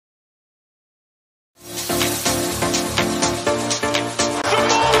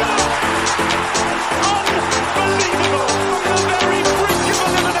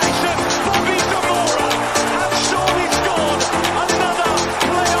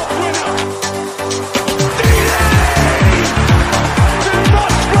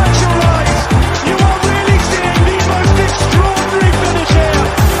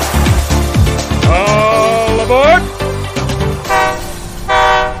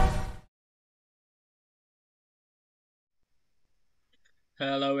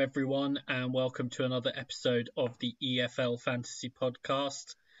Hello, everyone, and welcome to another episode of the EFL Fantasy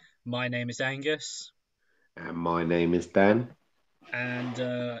Podcast. My name is Angus, And my name is Dan.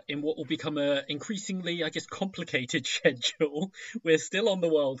 and in what will become a increasingly, complicated schedule, we're still on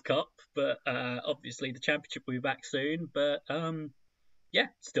the World Cup, but obviously the Championship will be back soon. But yeah,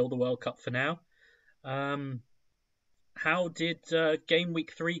 still the World Cup for now. Um, how did Game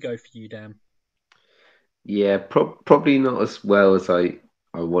Week 3 go for you, Dan? Yeah, probably not as well as I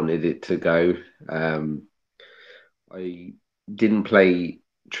wanted it to go. Um, I didn't play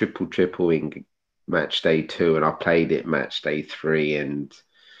triple in match day two, and I played it match day three, and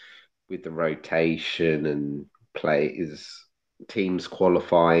with the rotation and play is teams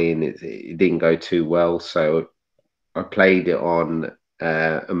qualifying, it didn't go too well. So I played it on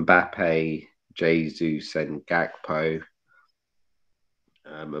Mbappe, Jesus, and Gakpo.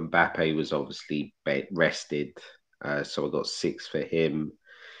 Mbappe was obviously rested, so I got six for him.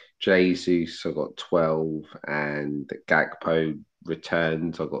 Jesus, I got 12, and Gakpo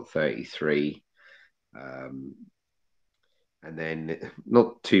returned, I got 33. Um, and then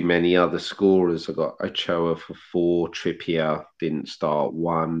not too many other scorers. I got Ochoa for four, Trippier didn't start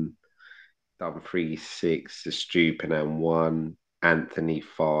one, Dumfries six, Estupiñán one, Anthony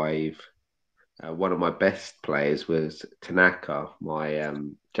five. One of my best players was Tanaka, my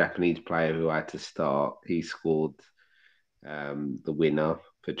Japanese player who I had to start. He scored the winner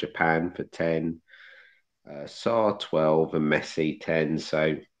for Japan for 10, Saar 12, and Messi 10.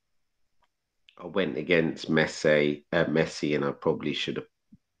 So I went against Messi, and I probably should have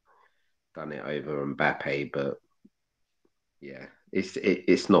done it over Mbappe, but yeah,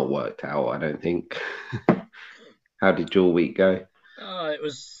 it's not worked out, I don't think. How did your week go? It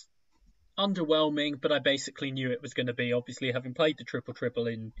was underwhelming, but I basically knew it was going to be. Obviously, having played the triple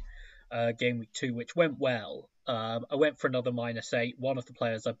in game week 2, which went well. I went for another -8. One of the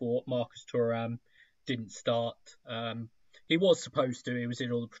players I bought, Marcus Thuram, didn't start. He was supposed to. He was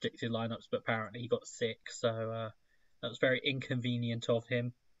in all the predicted lineups, but apparently he got sick, so that was very inconvenient of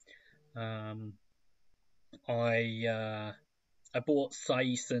him. Um, I bought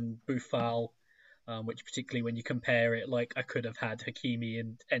Saiss and Boufal, which particularly when you compare it, like I could have had Hakimi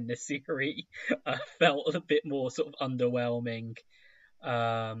and Nesiri, felt a bit more sort of underwhelming.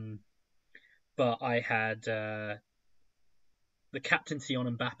 Um, but I had the captaincy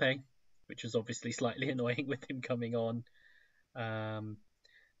on Mbappe, which was obviously slightly annoying with him coming on. Um,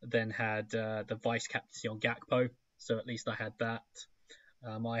 then had the vice captaincy on Gakpo, so at least I had that.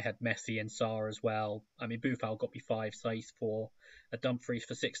 I had Messi and Saar as well. I mean, Buffal got me five, Saiss four, a Dumfries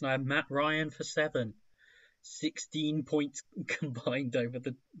for six, and I had Matt Ryan for seven. 16 points combined over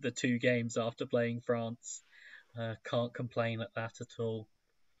the two games after playing France. Can't complain at that at all.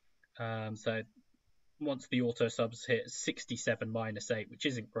 So once the auto subs hit 67 -8, which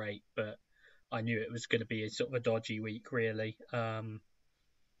isn't great, but I knew it was going to be a sort of a dodgy week, really.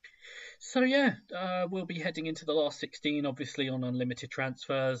 So yeah, we'll be heading into the last 16, obviously on unlimited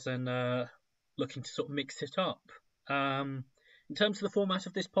transfers and looking to sort of mix it up. In terms of the format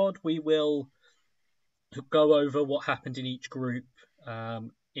of this pod, we will go over what happened in each group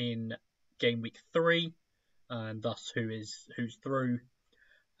in game week 3, and thus who's through,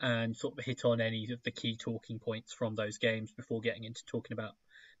 and sort of hit on any of the key talking points from those games before getting into talking about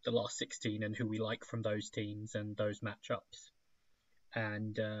the last 16 and who we like from those teams and those matchups.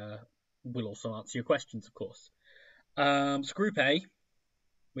 And we'll also answer your questions, of course. So Group A,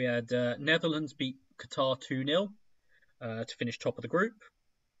 we had Netherlands beat Qatar 2-0 to finish top of the group,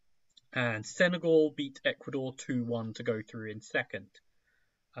 and Senegal beat Ecuador 2-1 to go through in second.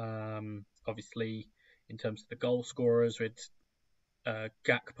 Obviously, in terms of the goal scorers, with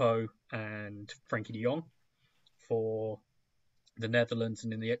Gakpo and Frankie de Jong for the Netherlands,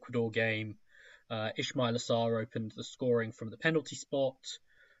 and in the Ecuador game, Ismail Assar opened the scoring from the penalty spot.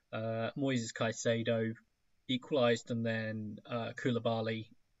 Moises Caicedo equalised, and then Koulibaly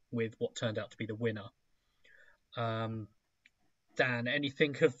with what turned out to be the winner. Dan,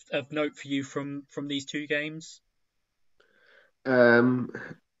 anything of note for you from these two games? Um,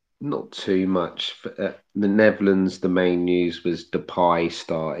 Not too much. The Netherlands, the main news was Depay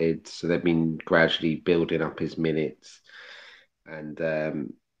started, so they've been gradually building up his minutes, and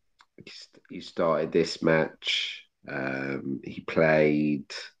he started this match. He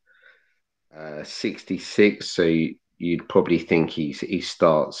played 66, so you'd probably think he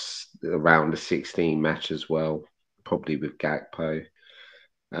starts around the 16 match as well, probably with Gakpo.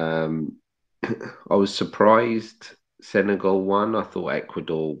 Um, I was surprised Senegal won. I thought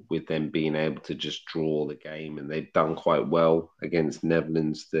Ecuador, with them being able to just draw the game, and they'd done quite well against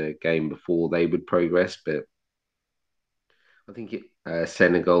Netherlands the game before they would progress. But I think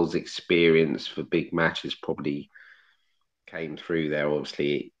Senegal's experience for big matches probably came through there.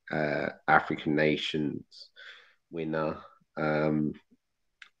 Obviously, African nations winner. Um,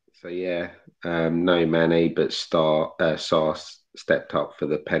 so yeah, no Mane, but Sar stepped up for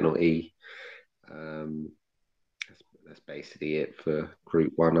the penalty. Um, that's basically it for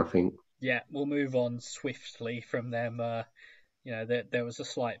Group One, I think. Yeah, we'll move on swiftly from them. There was a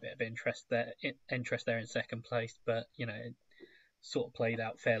slight bit of interest there in second place, but it sort of played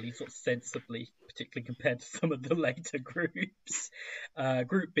out fairly sort of sensibly, particularly compared to some of the later groups.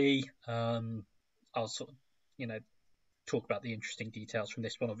 Group B, I'll sort of talk about the interesting details from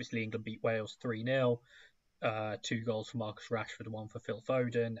this one. Obviously, England beat Wales 3-0. 2 goals for Marcus Rashford, 1 for Phil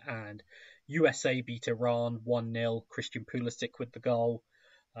Foden, and USA beat Iran 1-0. Christian Pulisic with the goal,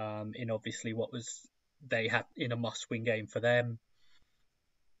 in obviously what was they had in a must-win game for them.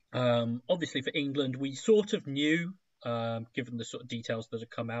 Obviously for England, we sort of knew, given the sort of details that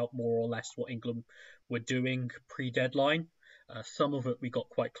have come out, more or less what England were doing pre-deadline. Some of it we got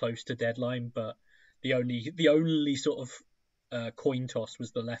quite close to deadline, but the only sort of coin toss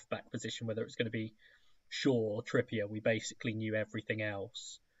was the left back position, whether it was going to be Shaw or Trippier. We basically knew everything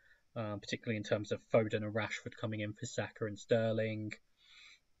else, particularly in terms of Foden and Rashford coming in for Saka and Sterling.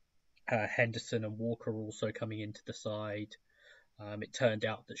 Henderson and Walker also coming into the side. It turned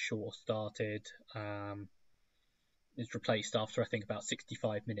out that Shaw started. Is replaced after I think about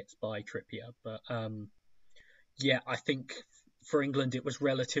 65 minutes by Trippier. But I think for England it was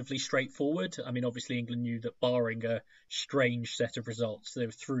relatively straightforward. I mean, obviously England knew that barring a strange set of results, they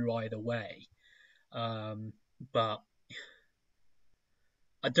were through either way. But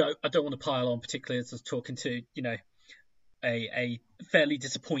I don't want to pile on, particularly as I was talking to a fairly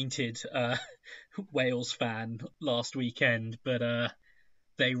disappointed Wales fan last weekend, but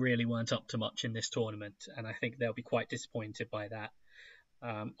they really weren't up to much in this tournament, and I think they'll be quite disappointed by that.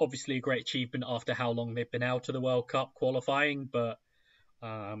 Obviously, a great achievement after how long they've been out of the World Cup qualifying, but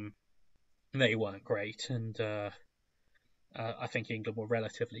they weren't great, and I think England were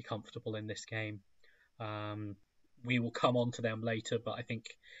relatively comfortable in this game. We will come on to them later, but I think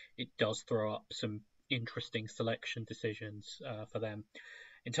it does throw up some interesting selection decisions for them.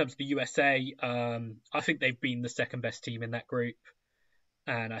 In terms of the USA, I think they've been the second best team in that group,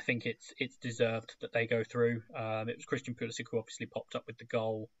 and I think it's deserved that they go through. It was Christian Pulisic who obviously popped up with the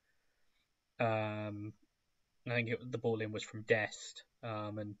goal. I think the ball in was from Dest,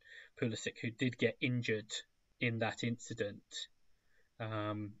 and Pulisic, who did get injured in that incident,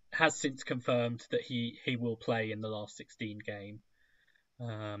 has since confirmed that he will play in the last 16 game.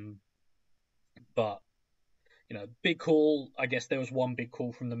 But big call. I guess there was one big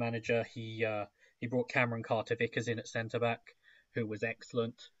call from the manager. He brought Cameron Carter-Vickers in at centre back, who was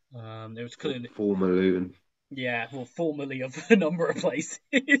excellent. It was clearly former Luton. Yeah, well, formerly of a number of places.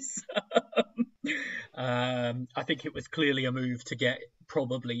 I think it was clearly a move to get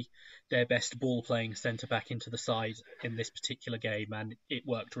probably their best ball-playing centre-back into the side in this particular game, and it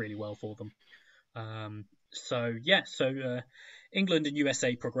worked really well for them. So England and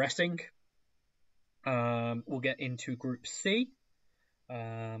USA progressing. We'll get into Group C,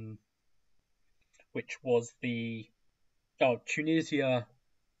 which was Tunisia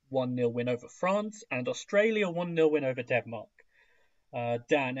 1-0 win over France and Australia 1-0 win over Denmark.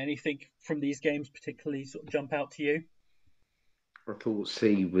 Dan, anything from these games particularly sort of jump out to you? I thought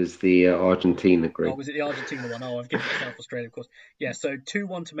C was the Argentina group. Oh, was it the Argentina one? Oh, I've given myself Australia, of course. Yeah, so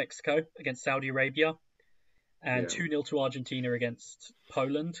 2-1 to Mexico against Saudi Arabia, and 2-0 to Argentina against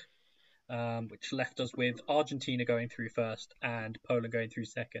Poland, which left us with Argentina going through first and Poland going through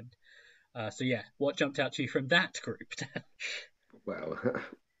second. What jumped out to you from that group, Dan? Well,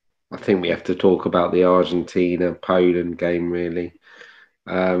 I think we have to talk about the Argentina-Poland game, really.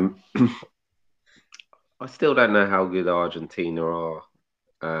 I still don't know how good Argentina are.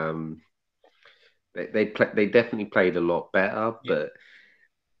 They definitely played a lot better, but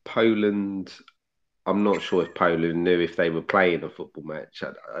Poland, I'm not sure if Poland knew if they were playing a football match.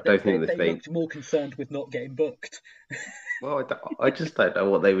 I don't think that they looked more concerned with not getting booked. Well, I just don't know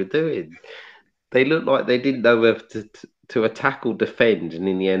what they were doing. They looked like they didn't know whether to attack or defend, and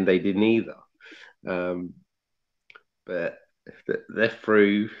in the end, they didn't either. But they're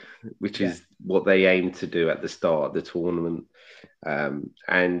through, which is what they aim to do at the start of the tournament.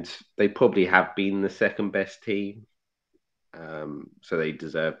 And they probably have been the second best team. So they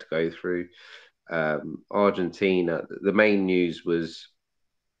deserve to go through. Argentina, the main news was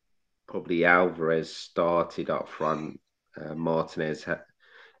probably Alvarez started up front. Martinez,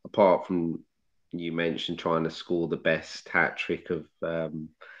 apart from you mentioned trying to score the best hat trick of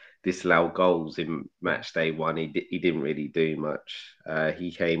disallowed goals in match day one. He didn't really do much.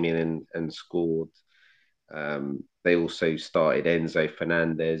 He came in and scored. They also started Enzo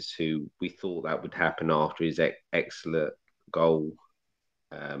Fernandez, who we thought that would happen after his excellent goal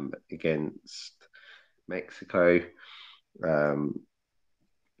against Mexico.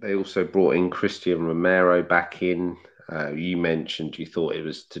 They also brought in Christian Romero back in. You mentioned you thought it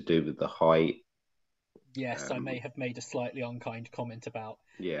was to do with the height. Yes, I may have made a slightly unkind comment about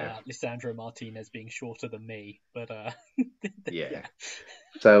Yeah, Lisandro Martinez being shorter than me, but yeah. yeah.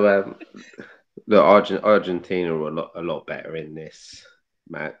 So look, Argentina were a lot better in this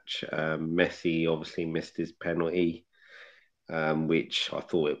match. Messi obviously missed his penalty, which I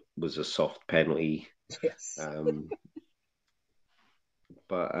thought it was a soft penalty. Yes. Um,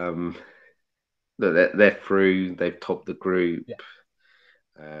 but look, they're through. They've topped the group. Yeah.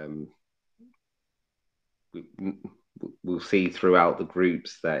 Um, we, we'll see throughout the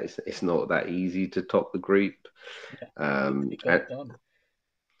groups that it's not that easy to top the group. Yeah. Um, It and, got done.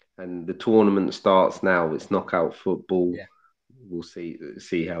 and the tournament starts now. It's knockout football. Yeah. We'll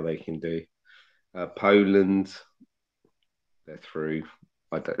see how they can do. Poland, they're through.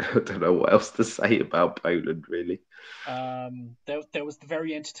 I don't know what else to say about Poland really. There was the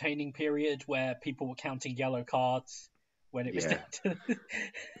very entertaining period where people were counting yellow cards when it was Yeah. down to.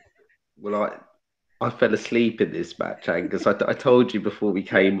 Well, I fell asleep in this match, Angus. I told you before we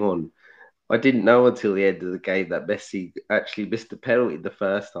Yeah. came on. I didn't know until the end of the game that Messi actually missed a penalty in the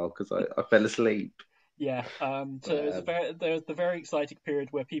first half because I fell asleep. Yeah. So But there was the very exciting period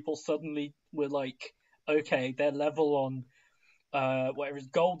where people suddenly were like, okay, they're level on whatever is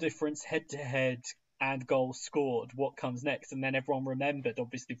goal difference, head to head, and goals scored. What comes next? And then everyone remembered,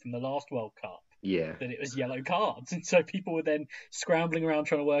 obviously from the last World Cup, yeah, that it was yellow cards, and so people were then scrambling around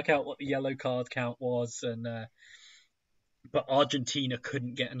trying to work out what the yellow card count was. And but Argentina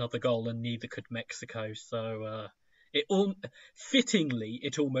couldn't get another goal, and neither could Mexico. So it all fittingly,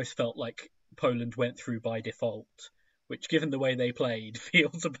 it almost felt like Poland went through by default, which, given the way they played,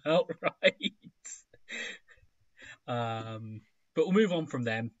 feels about right. But we'll move on from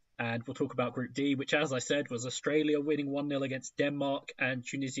them and we'll talk about Group D, which, as I said, was Australia winning 1-0 against Denmark and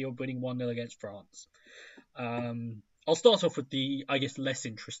Tunisia winning 1-0 against France. I'll start off with the, I guess, less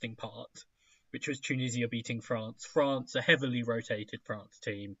interesting part, which was Tunisia beating France. France, a heavily rotated France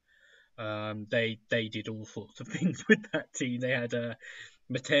team. They did all sorts of things with that team. They had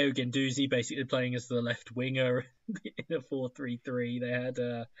Matteo Guendouzi basically playing as the left winger in a 4-3-3. They had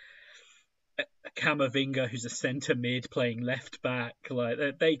Camavinga, who's a centre mid, playing left back. Like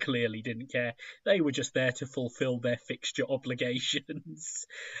they clearly didn't care. They were just there to fulfil their fixture obligations.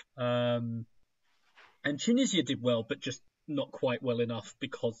 And Tunisia did well, but just not quite well enough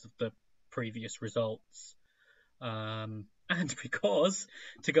because of the previous results. And because,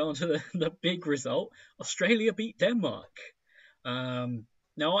 to go on to the big result, Australia beat Denmark.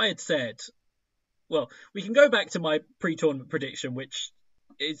 Now, I had said, well, we can go back to my pre-tournament prediction, which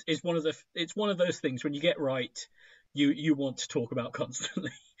is it's one of those things when you get right, you want to talk about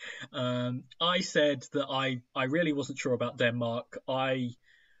constantly. I said that I really wasn't sure about Denmark. I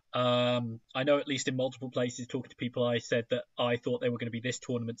know, at least in multiple places talking to people, I said that I thought they were going to be this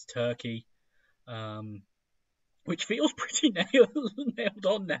tournament's Turkey, which feels pretty nailed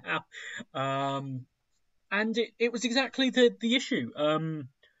on now. And it was exactly the issue.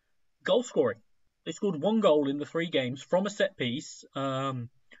 Goal scoring. They scored one goal in the 3 games from a set piece.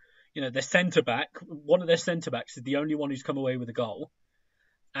 Their centre back, one of their centre backs, is the only one who's come away with a goal,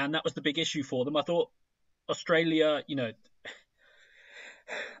 and that was the big issue for them. I thought Australia,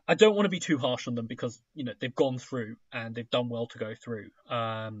 I don't want to be too harsh on them because they've gone through and they've done well to go through.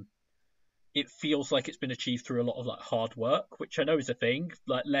 It feels like it's been achieved through a lot of like hard work, which I know is a thing,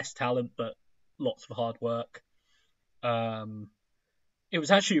 like less talent but lots of hard work. It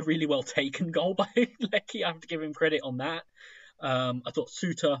was actually a really well taken goal by Lecky. I have to give him credit on that. I thought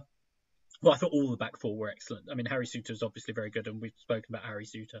I thought all the back four were excellent. I mean, Harry Souttar is obviously very good, and we've spoken about Harry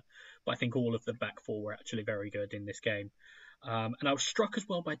Souttar, but I think all of the back four were actually very good in this game. And I was struck as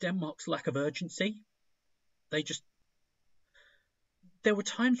well by Denmark's lack of urgency. There were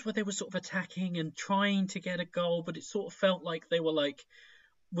times where they were sort of attacking and trying to get a goal, but it sort of felt like they were like,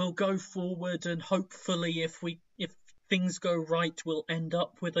 we'll go forward and hopefully if things go right, we'll end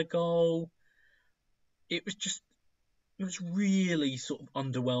up with a goal. It was really sort of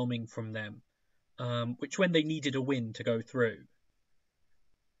underwhelming from them, which when they needed a win to go through,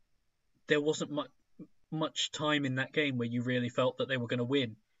 there wasn't much time in that game where you really felt that they were going to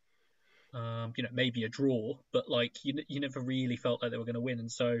win. Maybe a draw, but like you never really felt like they were going to win,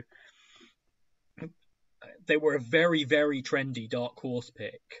 and so they were a very, very trendy dark horse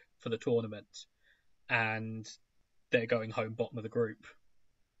pick. for the tournament, and they're going home bottom of the group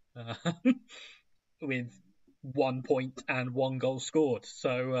uh, with 1 point and 1 goal scored.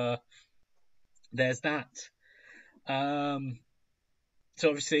 So there's that. So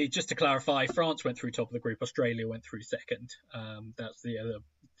obviously, just to clarify, France went through top of the group, Australia went through second. That's the other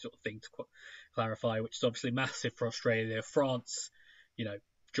sort of thing to clarify, which is obviously massive for Australia. France,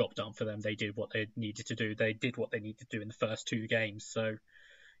 job done for them. They did what they needed to do. They did what they needed to do in the first 2 games. So,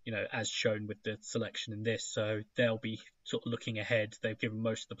 as shown with the selection in this, so they'll be sort of looking ahead. They've given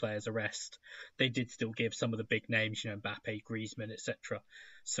most of the players a rest. They did still give some of the big names, Mbappe, Griezmann, etc.,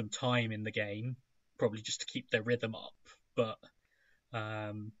 some time in the game, probably just to keep their rhythm up. But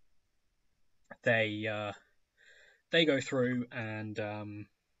they go through, and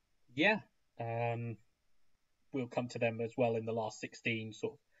we'll come to them as well in the last 16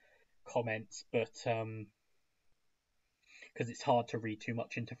 sort of comments, but because it's hard to read too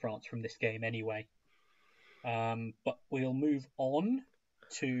much into France from this game anyway. But we'll move on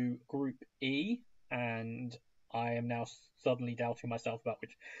to Group E, and I am now suddenly doubting myself about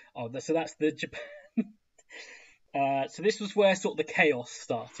which. So that's the Japan. So this was where sort of the chaos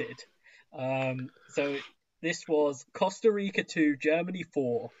started. So this was Costa Rica 2, Germany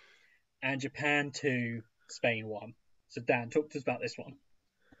 4, and Japan 2, Spain 1. So Dan, talk to us about this one.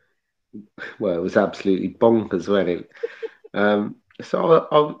 Well, it was absolutely bonkers, wasn't it?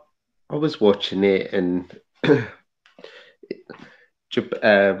 So I was watching it, and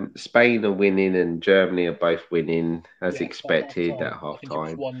Spain are winning and Germany are both winning as expected at half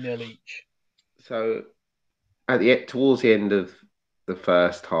time. 1-0 each. So towards the end of the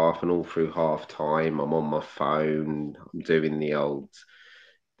first half and all through half time, I'm on my phone. I'm doing the old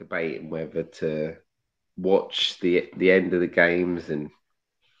debating whether to watch the end of the games, and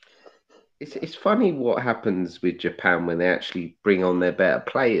it's funny what happens with Japan when they actually bring on their better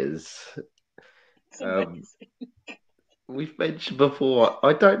players. We've mentioned before,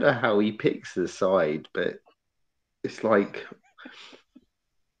 I don't know how he picks the side, but it's like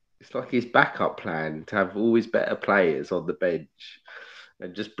his backup plan to have all his better players on the bench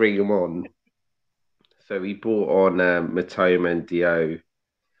and just bring them on. So he brought on Matoma and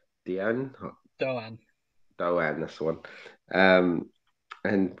Doan, that's the one.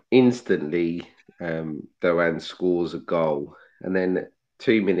 And instantly, Doan scores a goal. And then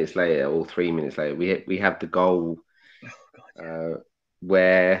 2 minutes later or 3 minutes later, we have the goal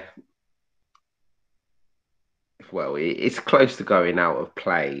where, well, it's close to going out of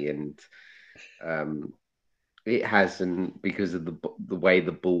play, and it hasn't, because of the way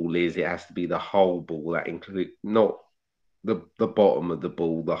the ball is. It has to be the whole ball, that includes not the bottom of the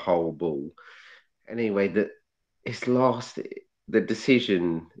ball, the whole ball. Anyway, the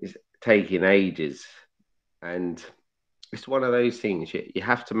decision is taking ages, and it's one of those things you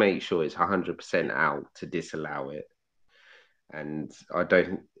have to make sure it's 100% out to disallow it. And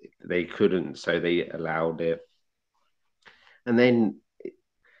they couldn't, so they allowed it. And then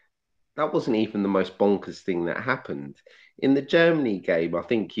that wasn't even the most bonkers thing that happened. In the Germany game, I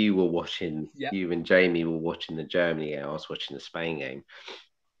think you and Jamie were watching the Germany game. I was watching the Spain game.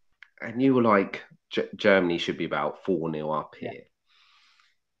 And you were like, Germany should be about 4-0 up here.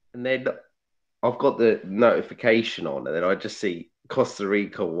 And then I've got the notification on, and then I just see Costa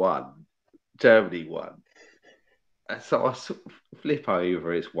Rica 1, Germany 1. And so I flip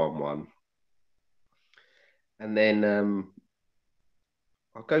over, it's 1-1. And then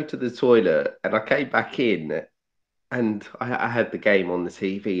I go to the toilet, and I came back in, and I had the game on the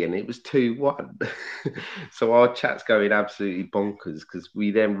TV, and it was 2-1. So our chat's going absolutely bonkers, because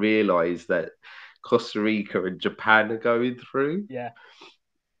we then realised that Costa Rica and Japan are going through. Yeah.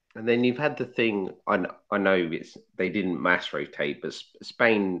 And then you've had the thing, I know they didn't mass rotate, but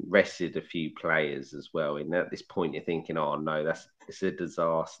Spain rested a few players as well. And at this point, you're thinking, oh no, it's a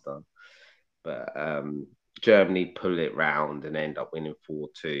disaster. But Germany pull it round and end up winning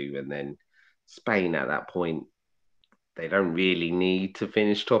 4-2. And then Spain at that point, they don't really need to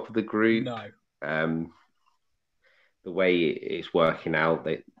finish top of the group. No. The way it's working out,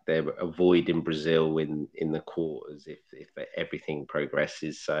 they're avoiding Brazil in the quarters if everything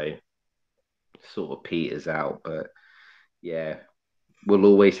progresses. So it sort of peters out. But yeah, we'll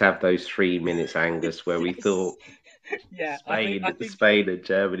always have those 3 minutes, Angus, where we thought Spain and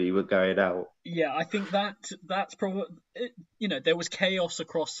Germany were going out. Yeah, I think that's probably, there was chaos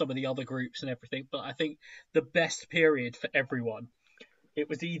across some of the other groups and everything, but I think the best period for everyone, it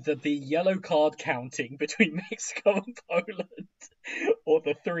was either the yellow card counting between Mexico and Poland, or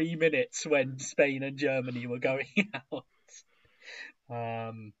the 3 minutes when Spain and Germany were going out.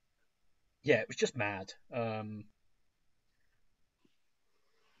 It was just mad.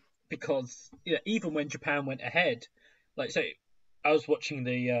 because even when Japan went ahead, like say, I was watching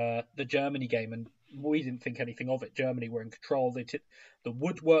the Germany game and we didn't think anything of it. Germany were in control. They took the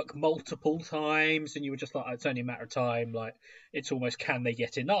woodwork multiple times, and you were just like, it's only a matter of time. Like it's almost, can they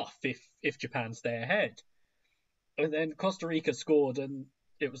get enough if Japan stay ahead? And then Costa Rica scored, and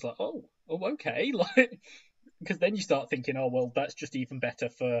it was like, oh, okay, like because then you start thinking, oh well, that's just even better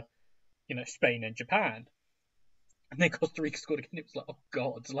for Spain and Japan. And then Costa Rica scored again. It was like, oh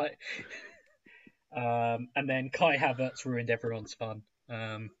god, like. And then Kai Havertz ruined everyone's fun.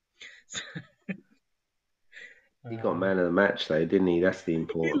 So, He got man of the match though, didn't he? That's the he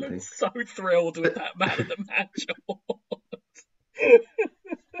important looked thing. so thrilled with that man of the match award.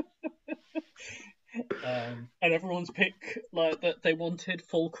 And everyone's pick like that they wanted,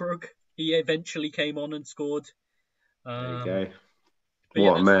 Fulkrug. He eventually came on and scored. There you go. But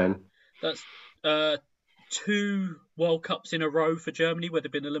What a man. That's 2 World Cups in a row for Germany where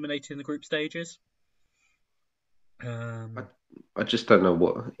they've been eliminated in the group stages. I just don't know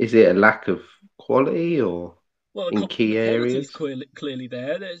what is it, a lack of quality or in key areas? Clearly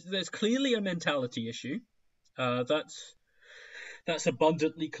there. There's clearly a mentality issue. That's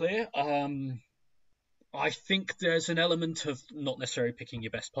abundantly clear. I think there's an element of not necessarily picking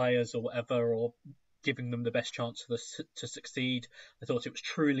your best players or whatever, or giving them the best chance to succeed. I thought it was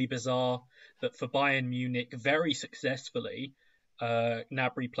truly bizarre that for Bayern Munich, very successfully,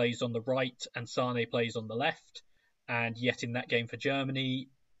 Gnabry plays on the right and Sane plays on the left. And yet in that game for Germany,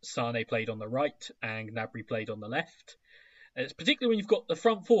 Sane played on the right and Gnabry played on the left. And it's particularly when you've got the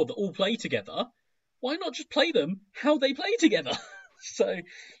front four that all play together. Why not just play them how they play together? So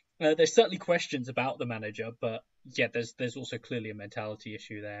there's certainly questions about the manager, but yeah, there's also clearly a mentality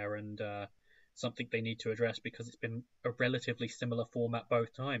issue there, and something they need to address because it's been a relatively similar format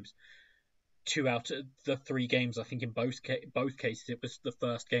both times. 2 out of the 3 games, I think in both cases, it was the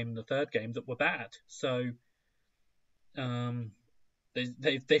first game and the third game that were bad. So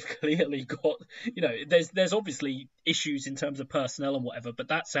they've clearly got, there's obviously issues in terms of personnel and whatever, but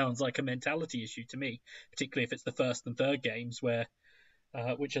that sounds like a mentality issue to me, particularly if it's the first and third games where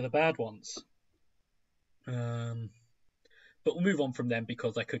which are the bad ones. But we'll move on from them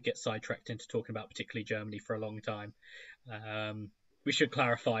because I could get sidetracked into talking about particularly Germany for a long time. We should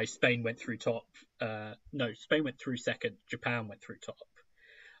clarify, Spain went through top. No, Spain went through second. Japan went through top.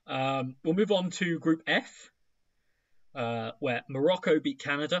 We'll move on to Group F, where Morocco beat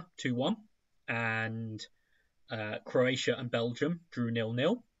Canada 2-1, and Croatia and Belgium drew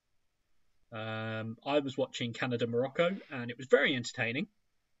 0-0. I was watching Canada-Morocco, and it was very entertaining.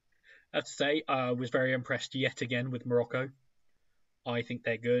 I have to say, I was very impressed yet again with Morocco. I think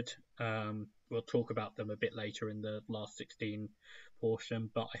they're good. We'll talk about them a bit later in the last 16 portion,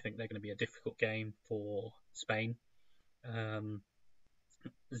 but I think they're going to be a difficult game for Spain.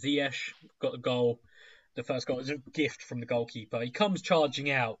 Ziyech got a goal. The first goal is a gift from the goalkeeper. He comes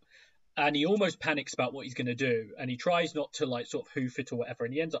charging out, and he almost panics about what he's going to do, and he tries not to sort of hoof it or whatever,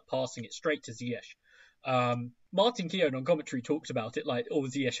 and he ends up passing it straight to Ziyech. Martin Keown on commentary talks about it like all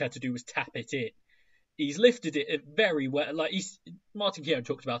Ziyech had to do was tap it in. He's lifted it very well. Martin Keown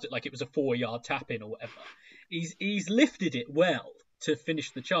talked about it like it was a 4-yard tap in or whatever. He's lifted it well to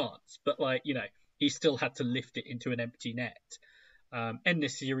finish the chance, but he still had to lift it into an empty net.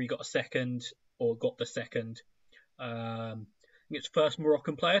 En-Nesyri got the second. It's first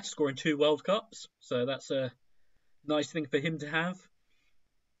Moroccan player to score in 2 World Cups, so that's a nice thing for him to have.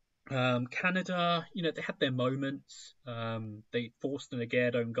 Canada, they had their moments. They forced an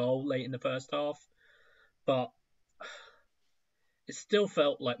Aguerd own goal late in the first half, but it still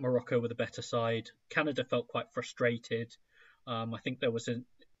felt like Morocco were the better side. Canada felt quite frustrated. I think there was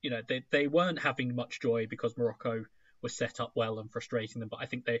they weren't having much joy because Morocco was set up well and frustrating them, but I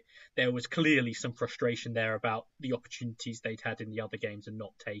think there was clearly some frustration there about the opportunities they'd had in the other games and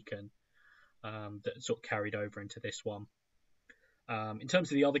not taken, that sort of carried over into this one. In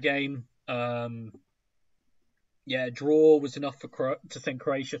terms of the other game, draw was enough to send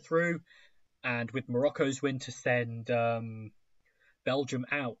Croatia through, and with Morocco's win to send Belgium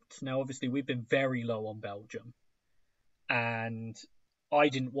out. Now, obviously, we've been very low on Belgium, and I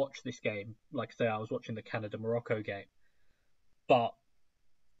didn't watch this game. Like I say, I was watching the Canada-Morocco game, but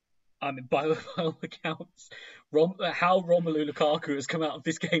I mean, by all accounts, how Romelu Lukaku has come out of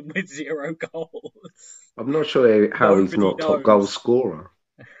this game with 0 goals. I'm not sure how he's not top goal scorer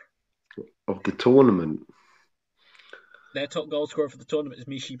of the tournament. Their top goal scorer for the tournament is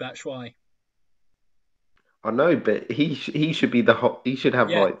Michy Batshuayi. I know, but he should be he should have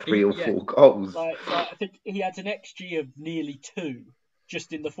 3 or 4 goals. I think he had an XG of nearly 2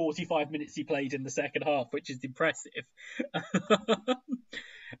 just in the 45 minutes he played in the second half, which is impressive.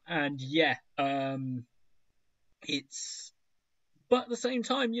 And yeah, it's but at the same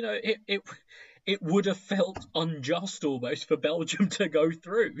time, it would have felt unjust almost for Belgium to go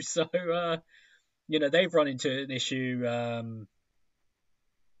through. So they've run into an issue.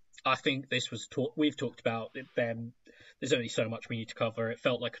 I think we've talked about them. There's only so much we need to cover. It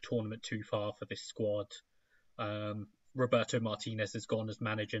felt like a tournament too far for this squad. Roberto Martinez has gone as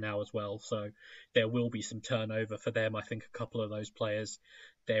manager now as well, so there will be some turnover for them. I think a couple of those players,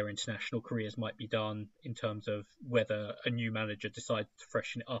 their international careers might be done in terms of whether a new manager decides to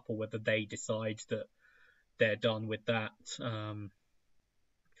freshen it up or whether they decide that they're done with that.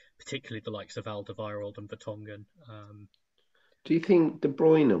 Particularly the likes of Alderweireld and Vertonghen. Do you think De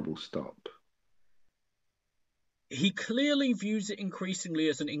Bruyne will stop? He clearly views it increasingly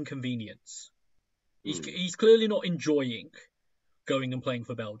as an inconvenience. He's clearly not enjoying going and playing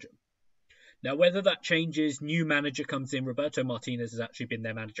for Belgium. Now, whether that changes, new manager comes in. Roberto Martinez has actually been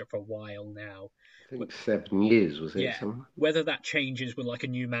their manager for a while now. I think 7 years, was it? Yeah. Something? Whether that changes with like a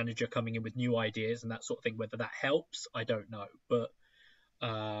new manager coming in with new ideas and that sort of thing, whether that helps, I don't know. But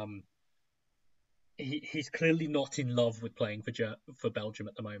he's clearly not in love with playing for Belgium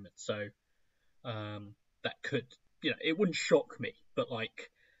at the moment. So that could, it wouldn't shock me. But like,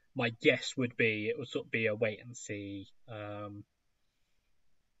 my guess would be it would sort of be a wait and see.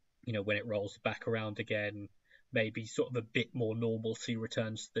 When it rolls back around again, maybe sort of a bit more normalcy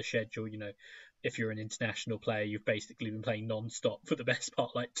returns to the schedule. If you're an international player, you've basically been playing non-stop for the best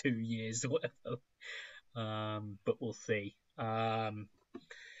part like 2 years or whatever. But we'll see. So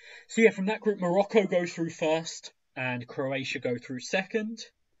yeah, from that group, Morocco go through first and Croatia go through second.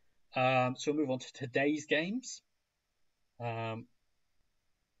 So we'll move on to today's games.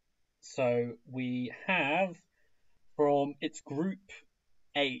 So we have it's Group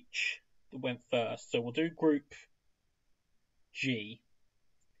H that went first. So we'll do Group G,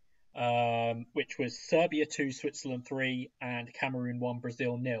 which was Serbia 2, Switzerland 3, and Cameroon 1,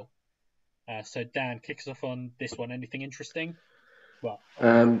 Brazil 0. So Dan, kick us off on this one. Anything interesting? Well,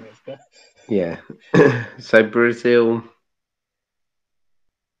 yeah. So Brazil,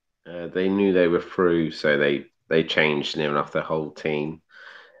 they knew they were through, so they changed near enough the whole team.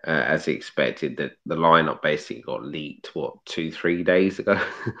 As expected, that the lineup basically got leaked 2-3 days ago.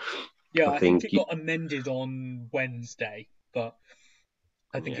 Yeah, I think it got amended on Wednesday, but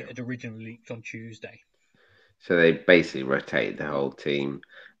I think it had originally leaked on Tuesday. So they basically rotated the whole team.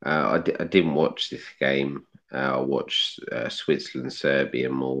 I didn't watch this game. I watched Switzerland, Serbia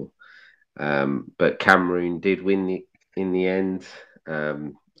more. But Cameroon did win in the end.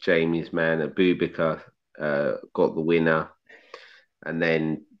 Jamie's man, Abubakar, got the winner and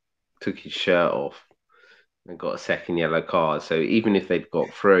then took his shirt off and got a second yellow card. So even if they'd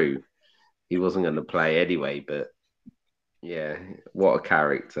got through, he wasn't going to play anyway. But yeah, what a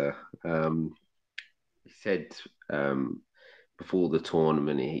character. He said before the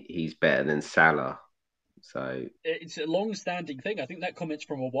tournament he's better than Salah. So it's a long-standing thing. I think that comment's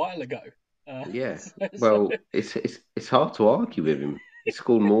from a while ago. Yeah. Well, it's hard to argue with him. He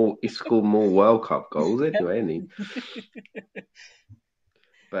scored more World Cup goals anyway, hasn't he?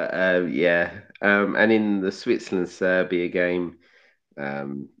 But and in the Switzerland-Serbia game, a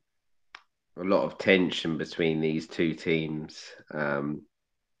lot of tension between these two teams. And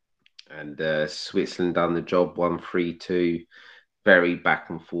Switzerland done the job, 1-3-2. Very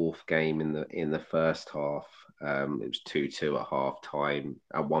back and forth game in the first half. It was 2-2 at half time.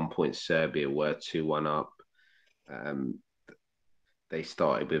 At one point, Serbia were 2-1 up. They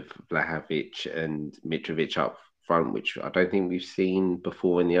started with Vlahovic and Mitrovic up front, which I don't think we've seen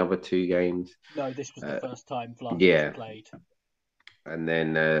before in the other two games. No, this was the first time Vlahovic played. And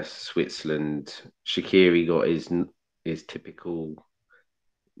then Switzerland, Shaqiri got his typical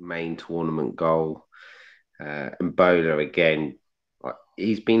main tournament goal. And Bola again,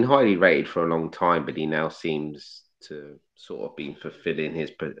 he's been highly rated for a long time, but he now seems to sort of be fulfilling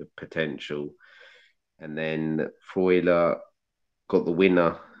his potential. And then Freuler got the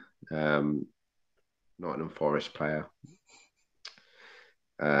winner, Nottingham Forest player.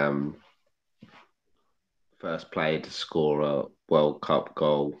 First player to score a World Cup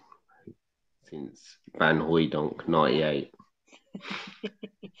goal since Van Hooijdonk, 98.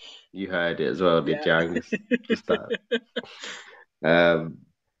 You heard it as well, did James? Just that.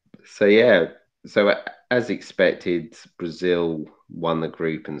 So as expected, Brazil won the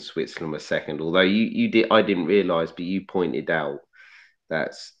group and Switzerland was second. Although I didn't realise, but you pointed out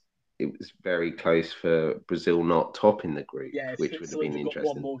that it was very close for Brazil not topping the group, which would have been interesting.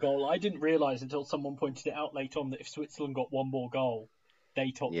 Got one more goal. I didn't realise until someone pointed it out late on that if Switzerland got one more goal,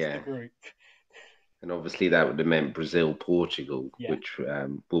 they topped the group. And obviously that would have meant Brazil, Portugal, Yeah. which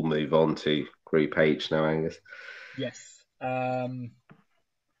we'll move on to Group H now, Angus. Yes. So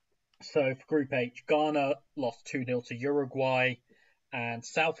for Group H, Ghana lost 2-0 to Uruguay, and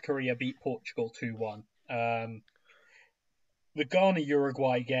South Korea beat Portugal 2-1. The Ghana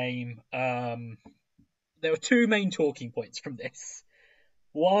Uruguay game, there were two main talking points from this.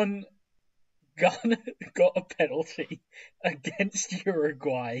 One, Ghana got a penalty against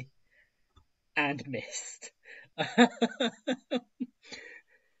Uruguay and missed.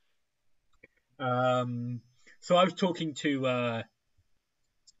 So I was talking to a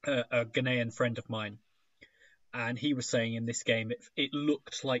Ghanaian friend of mine, and he was saying in this game it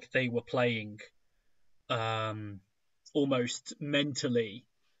looked like they were playing almost mentally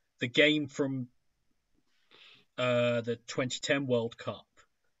the game from the 2010 World Cup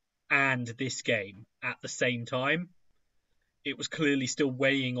and this game at the same time. It was clearly still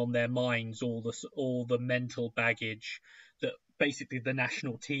weighing on their minds all the mental baggage that basically the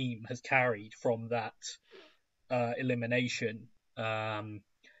national team has carried from that elimination. And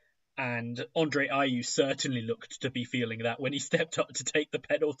Andre Ayew certainly looked to be feeling that when he stepped up to take the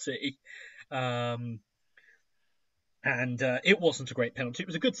penalty. And it wasn't a great penalty. It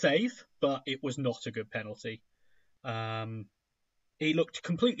was a good save, but it was not a good penalty. He looked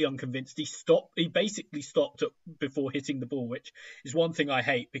completely unconvinced. He basically stopped before hitting the ball, which is one thing I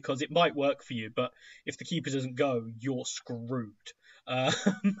hate because it might work for you, but if the keeper doesn't go, you're screwed.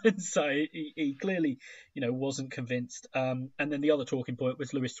 And so he clearly, wasn't convinced. And then the other talking point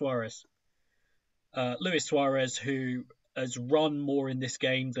was Luis Suarez. Luis Suarez, who has run more in this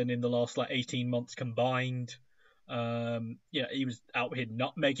game than in the last 18 months combined. He was out here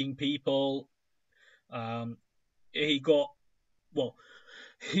nutmegging people.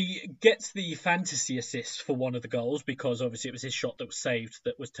 He gets the fantasy assist for one of the goals because obviously it was his shot that was saved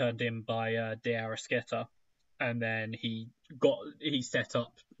that was turned in by De Arrascaeta, and then he set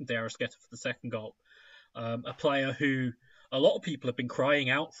up De Arrascaeta for the second goal. A player who a lot of people have been crying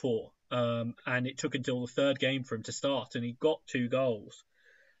out for, and it took until the third game for him to start, and he got 2 goals.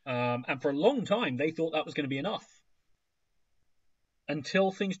 And for a long time, they thought that was going to be enough.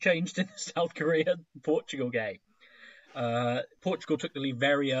 Until things changed in the South Korea-Portugal game. Portugal took the lead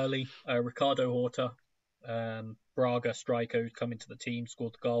very early. Ricardo Horta, Braga striker who'd come into the team,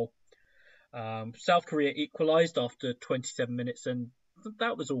 scored the goal. South Korea equalised after 27 minutes, and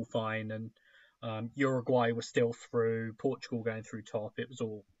that was all fine. And Uruguay was still through, Portugal going through top. It was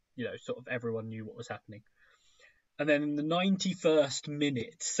all, sort of everyone knew what was happening. And then in the 91st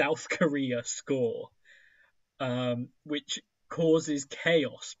minute, South Korea score, which causes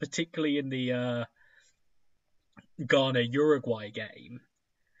chaos, particularly in the Ghana-Uruguay game,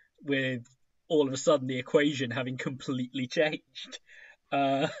 with all of a sudden the equation having completely changed.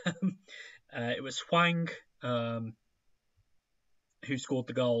 It was Hwang who scored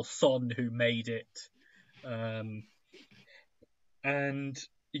the goal, Son who made it. And then,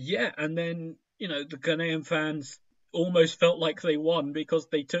 the Ghanaian fans almost felt like they won because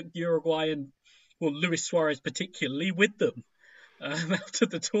they took Uruguay and, Luis Suarez particularly, with them out of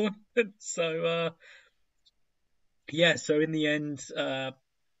the tournament. So, so in the end,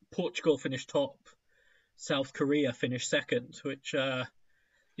 Portugal finished top, South Korea finished second, which, I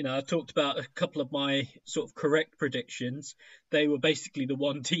talked about a couple of my sort of correct predictions. They were basically the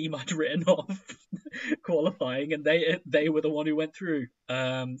one team I'd written off qualifying, and they were the one who went through,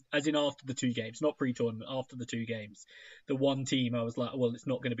 as in after the 2 games, not pre-tournament, after the 2 games. The one team I was like, well, it's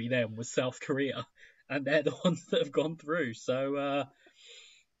not going to be them, was South Korea, and they're the ones that have gone through. So,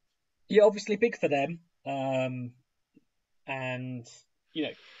 obviously big for them. And,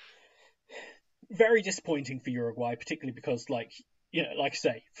 very disappointing for Uruguay, particularly because, like I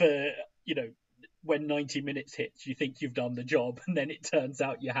say, for, when 90 minutes hits, you think you've done the job, and then it turns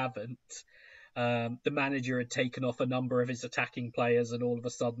out you haven't. The manager had taken off a number of his attacking players, and all of a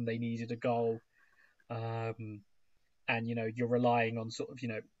sudden they needed a goal. And, you're relying on sort of,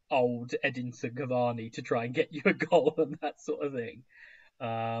 old Edinson Cavani to try and get you a goal and that sort of thing.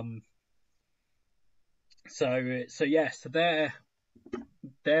 So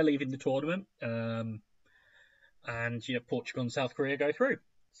they're leaving the tournament, and Portugal and South Korea go through.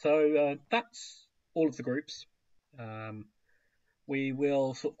 So that's all of the groups. We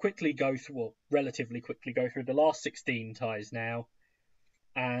will sort of relatively quickly go through the last 16 ties now.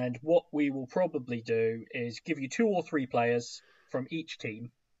 And what we will probably do is give you 2 or 3 players from each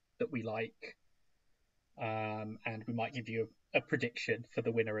team that we like, and we might give you a prediction for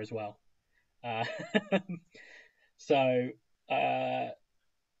the winner as well. So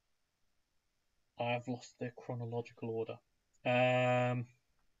I've lost the chronological order.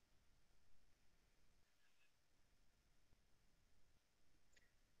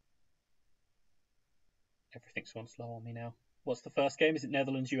 Everything's gone slow on me now. What's the first game? Is it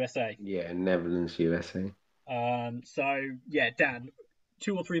Netherlands USA? Yeah, Netherlands, USA. So yeah, Dan,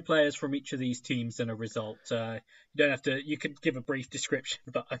 two or three players from each of these teams and a result. You don't have to. You could give a brief description,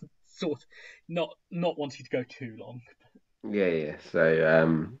 but I'm sort of not wanting to go too long. Yeah, yeah.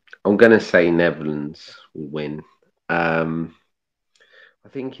 So I'm gonna say Netherlands will win. Um, I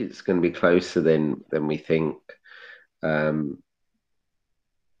think it's going to be closer than we think. Um,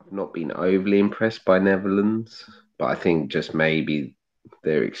 I've not been overly impressed by Netherlands, but I think just maybe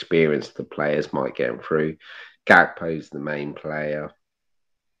their experience, the players might get them through. Gakpo's the main player.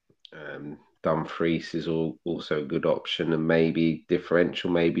 Dumfries is also a good option, and maybe differential,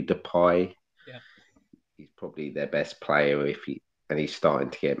 maybe Depay. Yeah. He's probably their best player and he's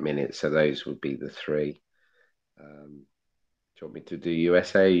starting to get minutes. So those would be the three. Do you want me to do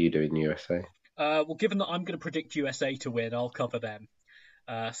USA? Or are you doing USA? Well, given that I'm going to predict USA to win, I'll cover them.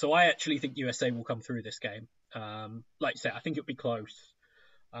 So I actually think USA will come through this game. Like I said, I think it'll be close.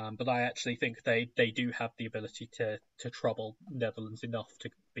 But I actually think they do have the ability to trouble Netherlands enough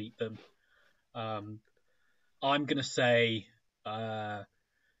to beat them. Um, I'm going to say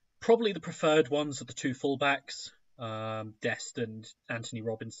probably the preferred ones are the two fullbacks, Dest and Anthony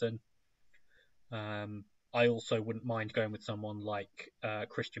Robinson. I also wouldn't mind going with someone like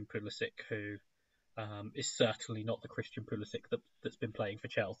Christian Pulisic, who is certainly not the Christian Pulisic that's been playing for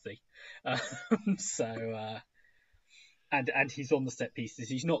Chelsea. So and he's on the set pieces.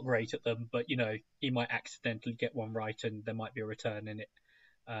 He's not great at them, but he might accidentally get one right, and there might be a return in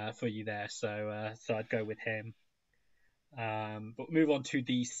it for you there. So I'd go with him. But move on to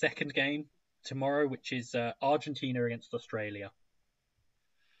the second game tomorrow, which is Argentina against Australia.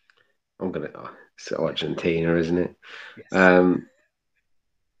 It's Argentina, isn't it? Yes. Um,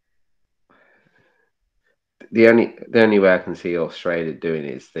 the only way I can see Australia doing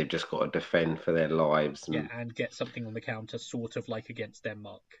it is they've just got to defend for their lives Yeah, and get something on the counter, sort of like against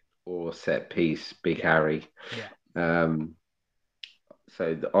Denmark. or set piece, Big Yeah, Harry. yeah, Um,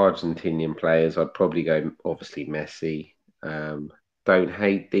 so the Argentinian players, I'd probably go obviously Messi. Don't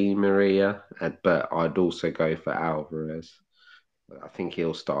hate Di Maria, but I'd also go for Alvarez. I think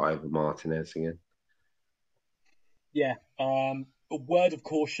he'll start over Martinez again. yeah. A word of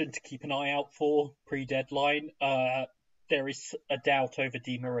caution to keep an eye out for pre-deadline. There is a doubt over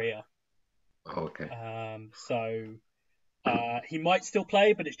Di Maria. Okay. So he might still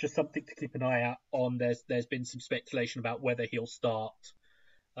play, but it's just something to keep an eye out on. There's been some speculation about whether he'll start.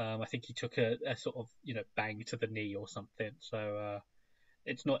 I think he took a sort of bang to the knee or something. So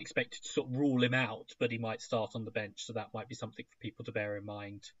it's not expected to sort of rule him out, but he might start on the bench. So that might be something for people to bear in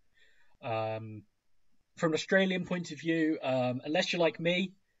mind. Um, from an Australian point of view, unless you're like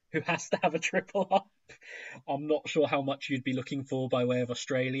me, who has to have a triple up, I'm not sure how much you'd be looking for by way of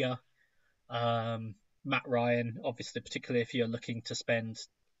Australia. Matt Ryan, obviously, particularly if you're looking to spend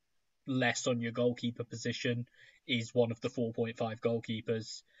less on your goalkeeper position, is one of the 4.5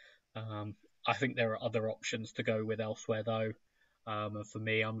 goalkeepers. I think there are other options to go with elsewhere, though. And for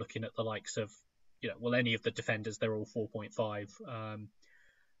me, I'm looking at the likes of, any of the defenders, they're all 4.5.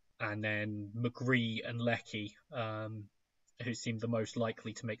 And then McGree and Leckie, who seem the most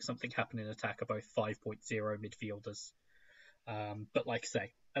likely to make something happen in attack, are both 5.0 midfielders. But like I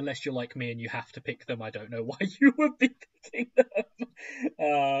say, unless you're like me and you have to pick them, I don't know why you would be picking them.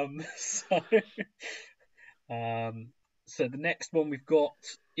 So the next one we've got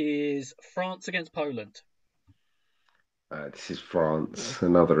is France against Poland. This is France,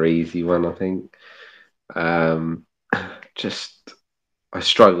 another easy one, I think. Um, just I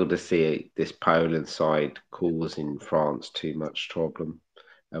struggle to see this Poland side causing France too much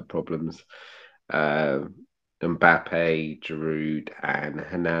problems. Mbappe, Giroud, and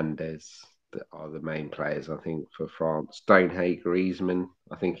Hernandez are the main players, I think, for France. Don't hate Griezmann.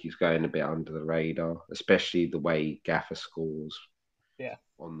 I think he's going a bit under the radar, especially the way Gaffer scores Yeah.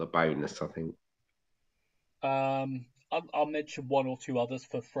 on the bonus, I think. I'll mention one or two others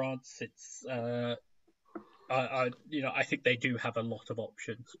for France. It's I think they do have a lot of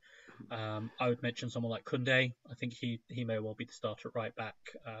options. I would mention someone like Koundé. I think he may well be the starter at right back.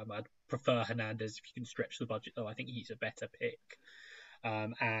 I'd prefer Hernandez if you can stretch the budget, though. I think he's a better pick.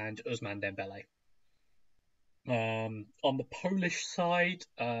 And Ousmane Dembele. On the Polish side,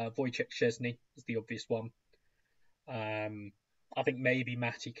 Wojciech Szczesny is the obvious one. I think maybe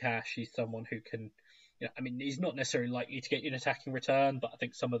Matty Cash. He's someone who can, he's not necessarily likely to get you an attacking return, but I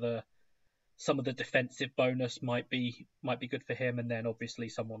think some of the defensive bonus might be good for him, and then obviously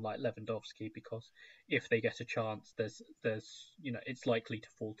someone like Lewandowski, because if they get a chance, there's it's likely to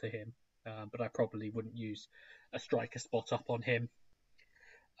fall to him. But I probably wouldn't use a striker spot up on him.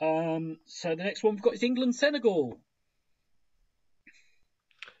 So the next one we've got is England Senegal.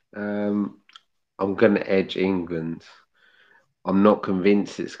 I'm going to edge England. I'm not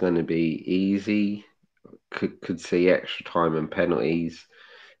convinced it's going to be easy. Could see extra time and penalties.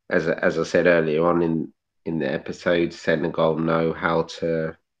 As I said earlier on in the episode, Senegal know how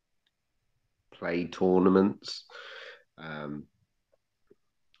to play tournaments.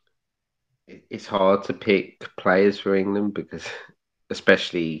 It's hard to pick players for England because,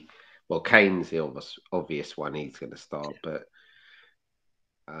 especially, well, Kane's the obvious one. He's going to start, but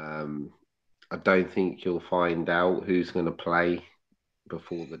I don't think you'll find out who's going to play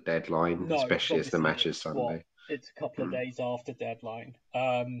before the deadline, No, because especially as the obviously match is Sunday. it's a couple of Mm. days after deadline.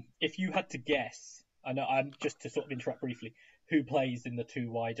 If you had to guess, I know I'm just to sort of interrupt briefly, who plays in the two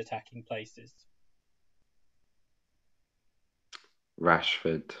wide attacking places?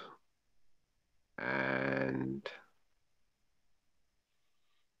 Rashford and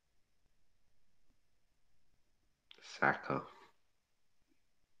Saka.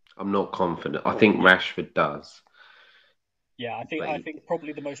 I'm not confident. I think Rashford does, Yeah, but I think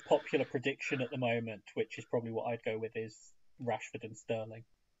probably the most popular prediction at the moment, which is probably what I'd go with, is Rashford and Sterling.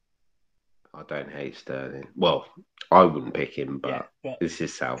 I don't hate Sterling. Well, I wouldn't pick him, Yeah, but but this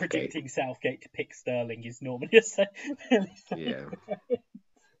is Southgate. predicting Southgate to pick Sterling is normally a fairly safe Yeah. bet.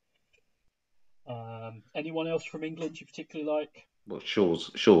 Anyone else from England you particularly like? Well, Shaw's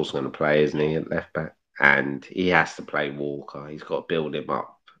going to play, isn't he, at left back? And he has to play Walker. He's got to build him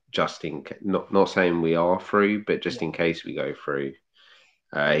up just in not saying we are through, but just Yeah. in case we go through.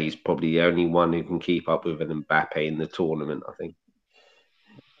 He's probably the only one who can keep up with an Mbappe in the tournament, I think.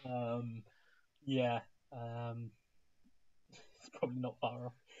 Yeah. It's probably not far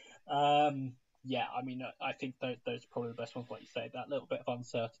off. Yeah, I mean, I think those are probably the best ones, like you say. That little bit of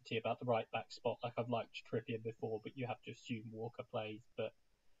uncertainty about the right back spot, like I've liked Trippier before, but you have to assume Walker plays. But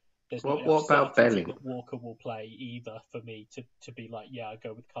there's not enough What about certainty Belling? that Walker will play either for me to be like, yeah, I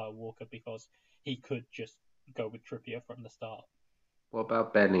go with Kyle Walker because he could just go with Trippier from the start. What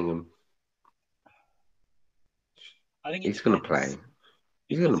about Bellingham? I think it He's going to play. depends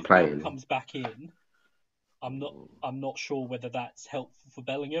He's because going to if play, Mount isn't he? comes back in, I'm not sure whether that's helpful for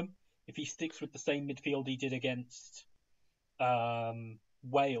Bellingham. If he sticks with the same midfield he did against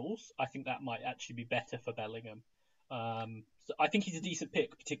Wales, I think that might actually be better for Bellingham. So I think he's a decent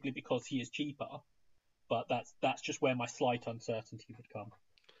pick, particularly because he is cheaper. But that's just where my slight uncertainty would come.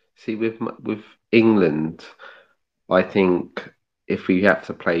 See, with England, I think if we have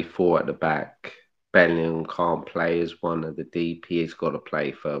to play four at the back, Bellingham can't play as one of the deep. He's got to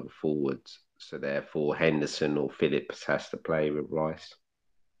play further forwards. So therefore, Henderson or Phillips has to play with Rice.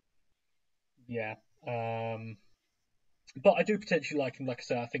 Yeah. But I do potentially like him. Like I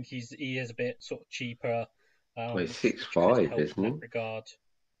said, I think he is a bit sort of cheaper, Well, he's which could 6'5", help in isn't that he? regard.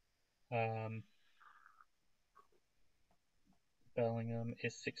 Bellingham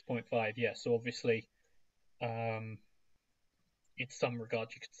is 6.5. Yeah, so obviously, um, in some regard,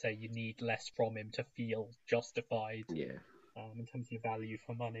 you could say you need less from him to feel justified Yeah. in terms of your value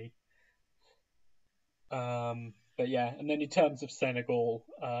for money. But yeah, and then in terms of Senegal,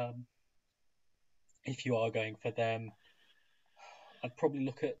 if you are going for them, I'd probably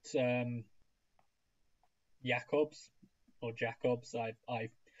look at Jacobs or Jacobs.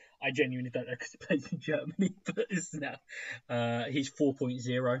 I genuinely don't know because he plays in Germany, but it's now he's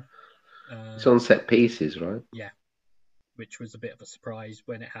 4.0. He's on set pieces, right? Yeah, which was a bit of a surprise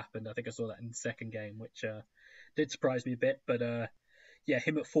when it happened. I think I saw that in the second game, which did surprise me a bit. But yeah,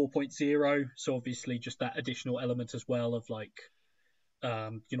 him at 4.0. So obviously just that additional element as well of like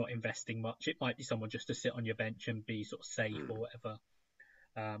you're not investing much. It might be someone just to sit on your bench and be sort of safe or whatever.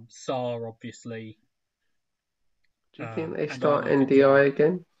 Sarr, obviously. Do you think they And I start like Njai. NDI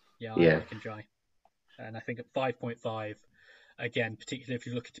again? Yeah, I Yeah. like Njai. And I think at 5.5, again, particularly if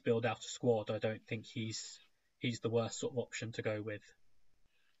you're looking to build out a squad, I don't think he's the worst sort of option to go with.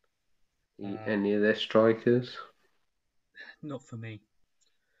 Any of their strikers? Not for me.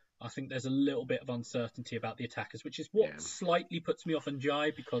 I think there's a little bit of uncertainty about the attackers, which is Yeah. what slightly puts me off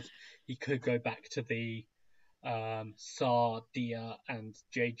Njai because he could go back to the Sarr, Dia, and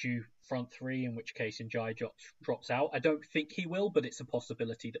Jeju front three, in which case Njai drops out. I don't think he will, but it's a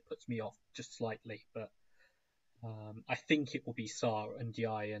possibility that puts me off just slightly. But I think it will be Sarr and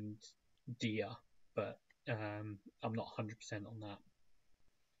Njai and Dia, but I'm not 100% on that.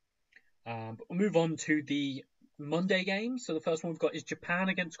 But we'll move on to the Monday games. So the first one we've got is Japan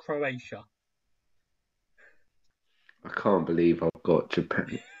against Croatia. I can't believe I've got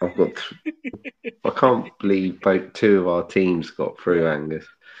Japan. I can't believe both two of our teams got through, Yeah. Angus.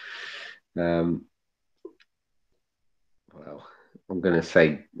 Um, well, I'm going to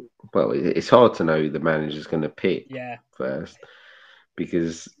say, well, it's hard to know who the manager's going to pick Yeah, first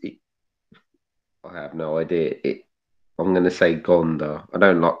because I have no idea. I'm going to say Gonda. I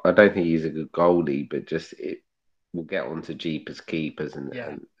don't like. I don't think he's a good goalie, but just it. We'll get on to Jeepers keepers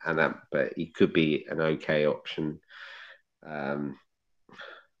yeah. and that, but he could be an okay option. Um,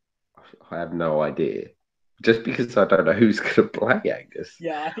 I have no idea. Just because I don't know who's going to play Angus.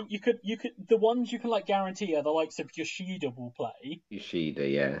 Yeah, I think you could the ones you can like guarantee are the likes of Yoshida will play. Yoshida,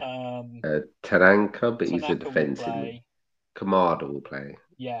 yeah. Um, Taranka, but he's a Tanaka will defensive mid. play. Kamada will play.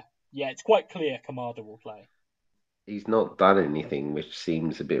 Yeah, yeah, it's quite clear Kamada will play. He's not done anything, which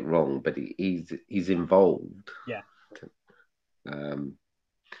seems a bit wrong, but he's involved. Yeah, Um,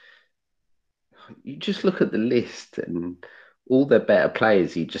 you just look at the list and all the better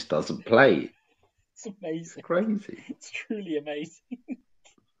players he just doesn't play. it's It's amazing. crazy. It's truly amazing.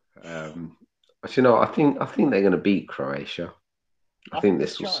 But you know, I think they're going to beat Croatia. I I think think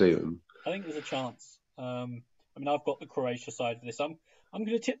there's a this will chance. suit them. I think there's a chance. I mean, I've got the Croatia side of this. I'm going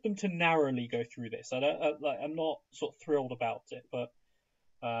to tip them to narrowly go through this. I'm not sort of thrilled about it, but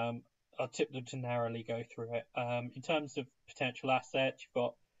I'll tip them to narrowly go through it. In terms of potential assets, you've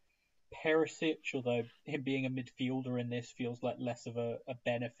got Perisic, although him being a midfielder in this feels like less of a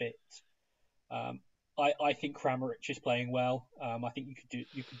benefit. Um, I think Kramaric is playing well. I think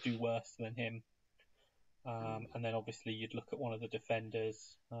you could do worse than him. And then obviously you'd look at one of the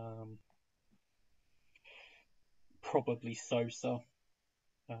defenders, probably Sosa,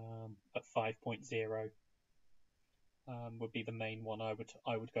 at 5.0, would be the main one I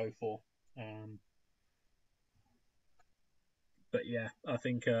would go for. Um, but yeah, I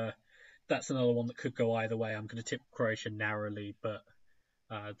think that's another one that could go either way. I'm going to tip Croatia narrowly, but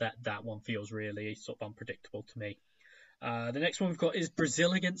that one feels really sort of unpredictable to me. The next one we've got is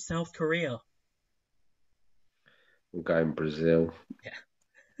Brazil against South Korea. We'll go in Brazil.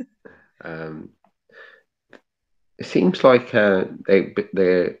 Yeah. Um, it seems like they're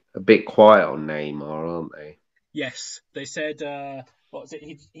a bit quiet on Neymar, aren't they? Yes, they said what was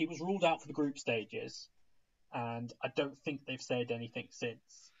it? He was ruled out for the group stages, and I don't think they've said anything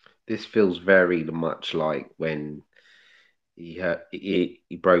since. This feels very much like when he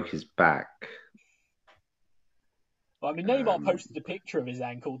broke his back. Well, I mean, Neymar Um, posted a picture of his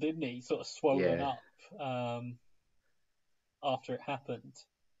ankle, didn't he? Sort of swollen yeah, up after it happened.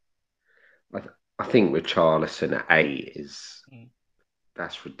 I think Richarlison at 8 is Mm.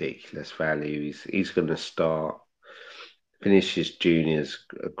 that's ridiculous value. He's going to start. Vinicius Junior's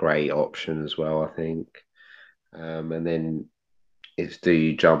a great option as well, I think. And then it's do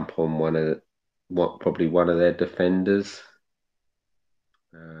you jump on probably one of their defenders?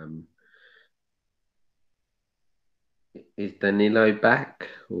 Um, is Danilo back,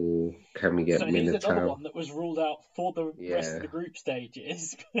 or can we get So he's another Militao? one that was ruled out for the rest of Yeah, the group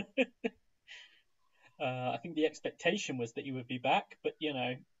stages. I think the expectation was that he would be back, but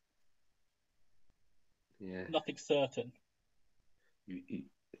yeah. nothing certain. You-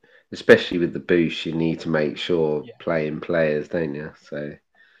 Especially with the boost, you need to make sure Yeah, playing players, don't you? So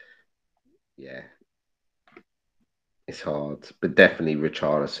yeah, it's hard, but definitely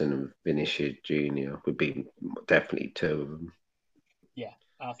Richarlison and Vinicius Junior would be definitely two of them. yeah.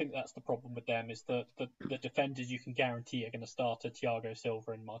 I think that's the problem with them is the defenders you can guarantee are going to start are Thiago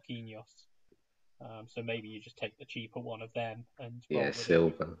Silva and Marquinhos. So maybe you just take the cheaper one of them and Yeah, roll with it.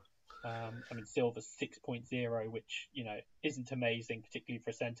 Silva I mean, Silva's 6.0, which isn't amazing, particularly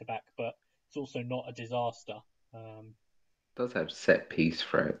for a centre back, but it's also not a disaster. Um, does have set piece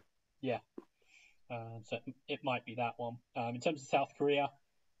threat. yeah, so it might be that one. In terms of South Korea,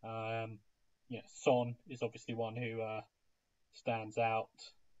 um, Son is obviously one who stands out,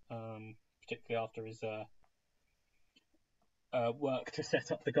 particularly after his work to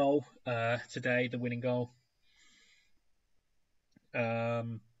set up the goal today, the winning goal.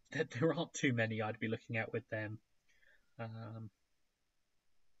 There aren't too many I'd be looking at with them. Um,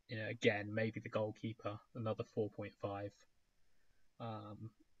 again, maybe the goalkeeper, another 4.5.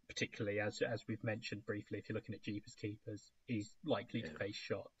 Particularly as we've mentioned briefly, if you're looking at Jeepers keepers, he's likely to Yeah. face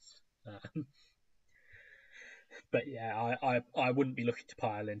shots. But yeah, I wouldn't be looking to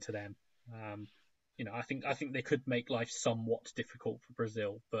pile into them. I think they could make life somewhat difficult for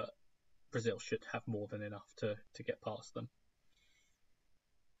Brazil, but Brazil should have more than enough to get past them.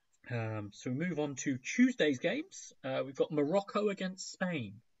 So we move on to Tuesday's games. We've got Morocco against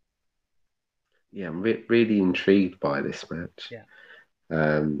Spain. Yeah, I'm really intrigued by this match. Yeah.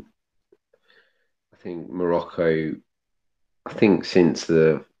 Um, I think Morocco. I think since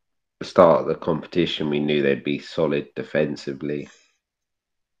the start of the competition, we knew they'd be solid defensively,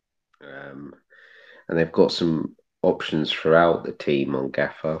 and they've got some. options throughout the team on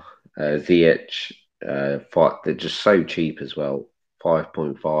Gaffer. Ziyech, they're just so cheap as well.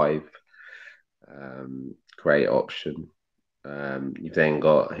 5.5, great option. You've then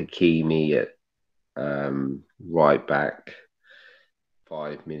got Hakimi at right back,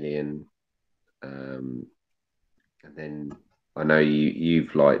 5 million. And then I know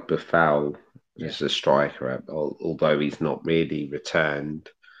you've liked Buffal Yeah. as a striker, although he's not really returned.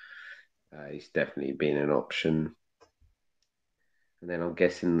 He's definitely been an option. And then I'm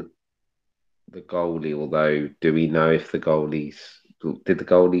guessing the goalie, although do we know if did the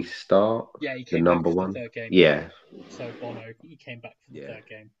goalie start? Yeah, he The came back number for the one? third game. Yeah, So Bono, he came back for the yeah. third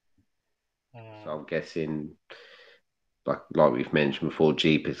game. So I'm guessing, like we've mentioned before,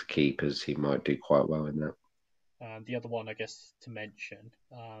 Jeepers keepers, he might do quite well in that. The other one, I guess, to mention,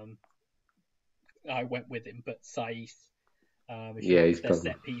 I went with him, but Saiz. If you Yeah, watch he's their done.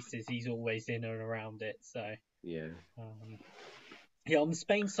 set pieces, he's always in and around it. So, Yeah, um, yeah, on the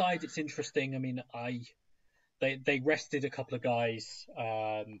Spain side, it's interesting. I mean, they rested a couple of guys.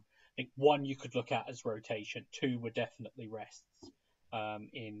 I think one you could look at as rotation. Two were definitely rests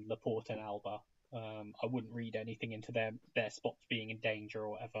in Laporte and Alba. I wouldn't read anything into their spots being in danger or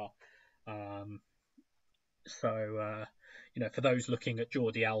whatever. Um, so, for those looking at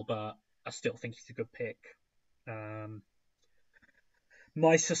Jordi Alba, I still think he's a good pick. Um,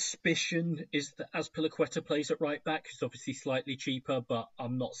 my suspicion is that Azpilicueta plays at right back. He's obviously slightly cheaper, but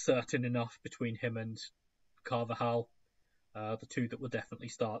I'm not certain enough between him and Carvajal. The two that will definitely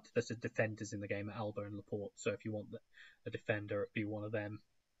start. There's a defenders in the game at Alba and Laporte, so if you want a defender, it'd be one of them.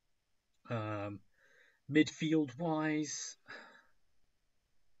 Midfield wise,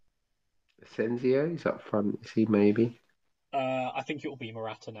 Asensio, he's up front. Is he maybe? I think it will be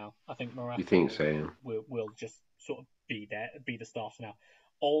Morata now. I think You Morata think so? Yeah. will just sort of be there, be the starter now.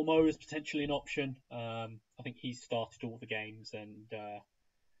 Olmo is potentially an option. I think he's started all the games and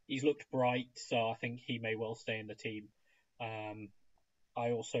he's looked bright, so I think he may well stay in the team.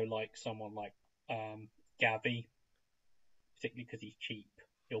 I also like someone like Gavi, particularly because he's cheap.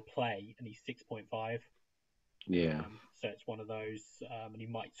 He'll play and he's 6.5. Yeah. So it's one of those, and he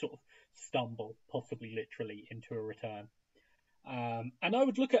might sort of stumble, possibly literally, into a return. And I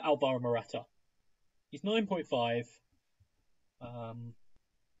would look at Alvaro Morata. He's 9.5.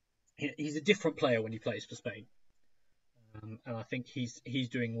 He's a different player when he plays for Spain, and I think he's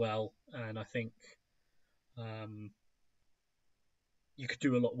doing well. And I think you could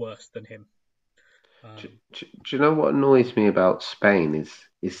do a lot worse than him. Do you know what annoys me about Spain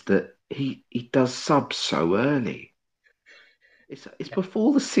is that he does sub so early. It's Yeah,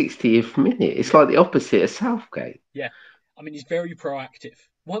 before the 60th minute. It's yeah, like the opposite of Southgate. yeah. I mean, he's very proactive.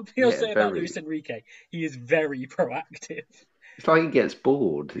 One thing I'll Yeah, say about Luis very. Enrique, he is very proactive. It's like he gets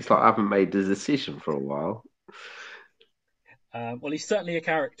bored. It's like I haven't made the decision for a while. Well, he's certainly a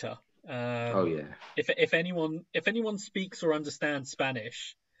character. Oh yeah. If anyone speaks or understands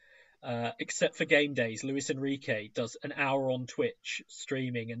Spanish, except for game days, Luis Enrique does an hour on Twitch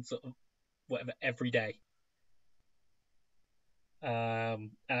streaming and sort of whatever every day.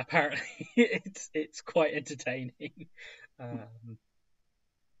 And apparently it's quite entertaining. Um,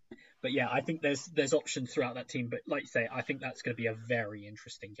 but yeah, I think there's options throughout that team. But like you say, I think that's going to be a very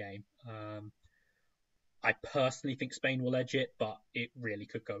interesting game. I personally think Spain will edge it, but it really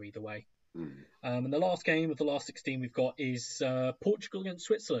could go either way. Mm. And the last game of the last 16 we've got is Portugal against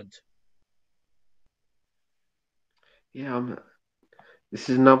Switzerland. Yeah, this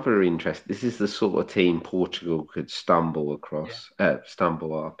is another interest. This is the sort of team Portugal could Yeah,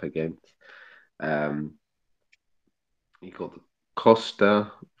 stumble up against. Um, you got the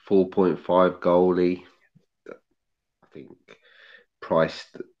Costa, 4.5 goalie. I think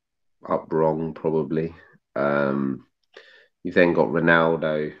priced up wrong, probably. Um, you've then got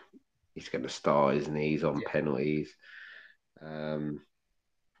Ronaldo. He's going to start, isn't he? He's on yeah. penalties. Um,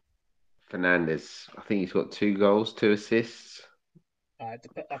 Fernandez, I think he's got 2 goals, 2 assists. I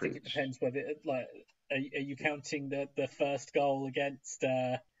think it depends whether like are you counting the first goal against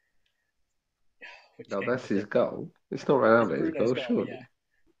which No, game that's was his it? goal. It's not It's Ronaldo's Bruno's goal, goal. Yeah, surely.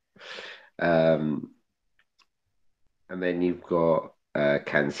 Um, and then you've got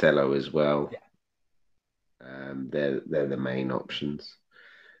Cancelo as well. yeah. They're the main options.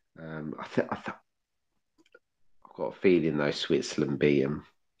 I've got a feeling though Switzerland beat them.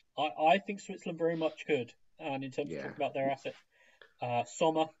 I think Switzerland very much could. And in terms of Yeah, talking about their assets,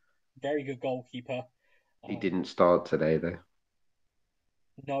 Sommer, very good goalkeeper. he Um, didn't start today though.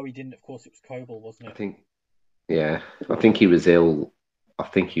 no, he didn't. Of course, it was Kobel, wasn't I it? think, yeah, I think he was ill. I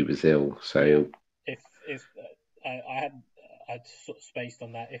think he was ill. Yeah. So If I had sort of spaced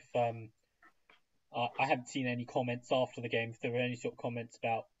on that. If I haven't seen any comments after the game. If there were any sort of comments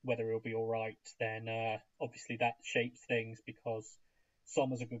about whether it'll be all right, then obviously that shapes things because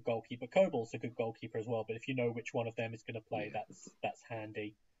Sommer's a good goalkeeper, Kobol's a good goalkeeper as well. But if you know which one of them is going to play, Yeah, that's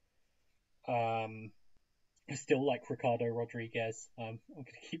handy. I still like Ricardo Rodriguez. I'm going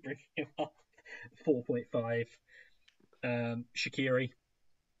to keep bringing him up. 4.5. Shaqiri,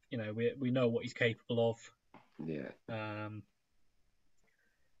 we know what he's capable of. yeah,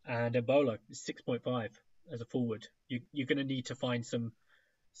 And Embolo is 6.5 as a forward. You're going to need to find some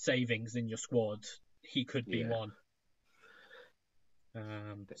savings in your squad. He could be yeah. one.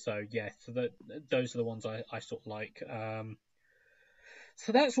 So those are the ones I sort of like.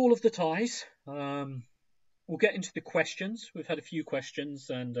 So that's all of the ties. We'll get into the questions. We've had a few questions,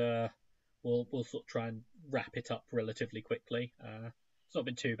 and we'll sort of try and wrap it up relatively quickly. It's not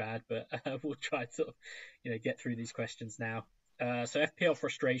been too bad, but we'll try and sort of get through these questions now. So FPL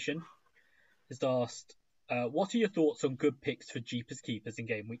Frustration has asked, what are your thoughts on good picks for Jeepers Keepers in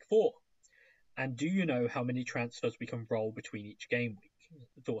Game Week 4? And do you know how many transfers we can roll between each game week?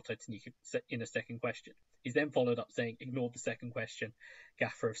 Thought I'd sneak in a second question. He's then followed up saying, ignore the second question.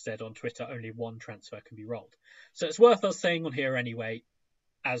 Gaffer have said on Twitter only one transfer can be rolled. So it's worth us saying on here anyway,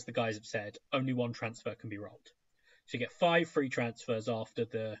 as the guys have said, only one transfer can be rolled. So you get 5 free transfers after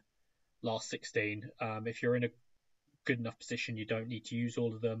the last 16. If you're in a good enough position, you don't need to use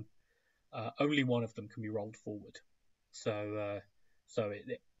all of them. Only one of them can be rolled forward. So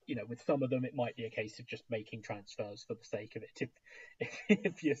with some of them, it might be a case of just making transfers for the sake of it.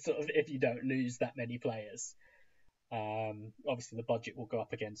 If you don't lose that many players, obviously the budget will go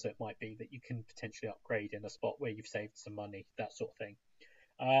up again, so it might be that you can potentially upgrade in a spot where you've saved some money, that sort of thing.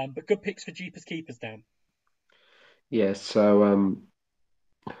 But good picks for Jeepers Keepers, Dan. Yeah, so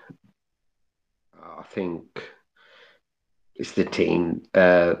I think it's the team,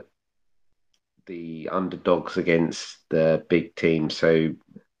 the underdogs against the big team. So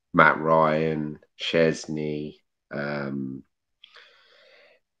Matt Ryan, Chesney,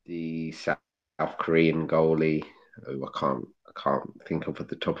 the South Korean goalie, who I can't think of at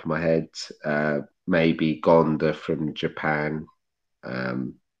the top of my head. Maybe Gonda from Japan. I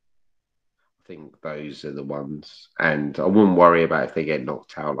think those are the ones, and I wouldn't worry about if they get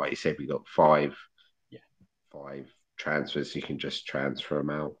knocked out. Like you said, we got five transfers. You can just transfer them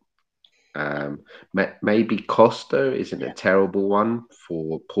out. Maybe Costa isn't a terrible one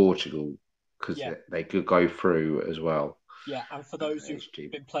for Portugal because Yeah. they could go through as well. Yeah, and for those who've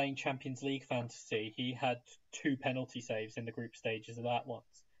SG. been playing Champions League fantasy, he had 2 penalty saves in the group stages of that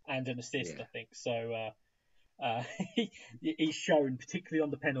once, and an assist, Yeah, I think. So he's shown, particularly on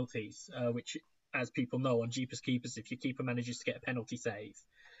the penalties, which, as people know, on Jeepers Keepers, if your keeper manages to get a penalty save,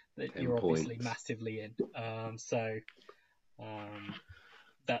 that 10 you're obviously points. massively in.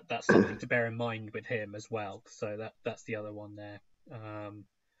 That's something to bear in mind with him as well. So that's the other one there.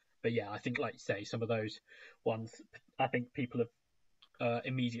 But yeah, I think, like you say, some of those ones, I think people have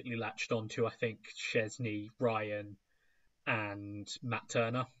immediately latched onto. I think Chesney, Ryan, and Matt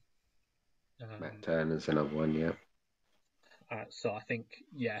Turner. Matt Turner's another one, yeah. So I think,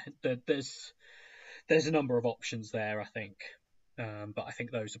 yeah, there's a number of options there, I think. But I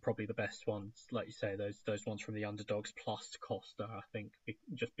think those are probably the best ones, like you say, those ones from the underdogs plus Costa. I think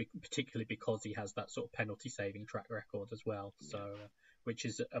particularly because he has that sort of penalty saving track record as well. So which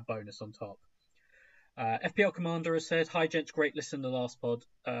is a bonus on top. FPL Commander has said, "Hi gents, great listen to the last pod.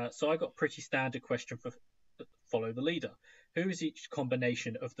 So I got a pretty standard question for follow the leader. Who is each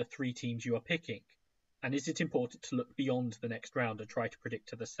combination of the 3 teams you are picking? And is it important to look beyond the next round and try to predict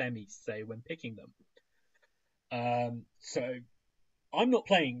to the semis, say, when picking them?" So I'm not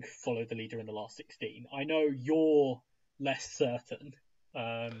playing follow the leader in the last 16. I know you're less certain.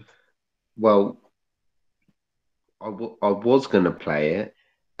 Well, I was going to play it,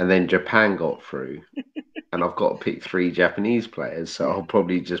 and then Japan got through, and I've got to pick 3 Japanese players, so I'll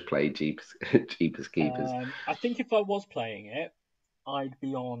probably just play Jeepers Keepers. I think if I was playing it, I'd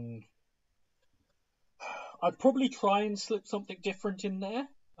be on. I'd probably try and slip something different in there.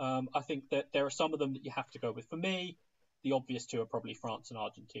 I think that there are some of them that you have to go with. For me, the obvious 2 are probably France and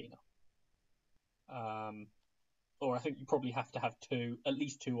Argentina. Or I think you probably have to have 2, at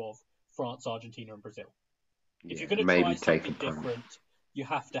least 2 of France, Argentina, and Brazil. If you're Yeah, going to maybe try take a something punt. different, you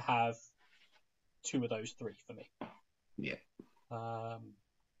have to have 2 of those 3 for me. Yeah.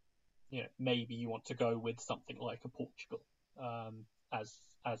 Maybe you want to go with something like a Portugal as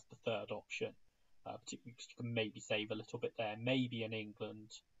the third option, particularly because you can maybe save a little bit there. Maybe in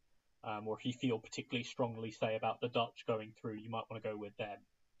England, or if you feel particularly strongly, say, about the Dutch going through, you might want to go with them.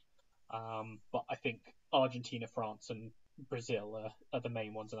 But I think Argentina, France, and Brazil are the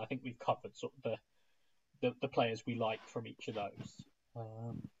main ones, and I think we've covered sort of the players we like from each of those.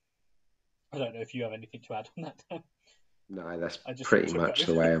 I don't know if you have anything to add on that, Dan. No, that's I just pretty took much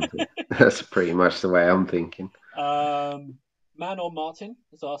over. the way I'm. That's pretty much the way I'm thinking. Manon Martin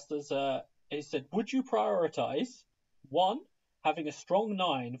has asked us, he said, would you prioritize one, having a strong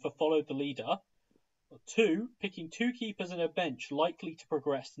nine for follow the leader, or two, picking two keepers and a bench likely to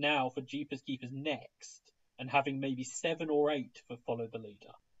progress now for Jeepers Keepers next, and having maybe 7 or 8 for follow the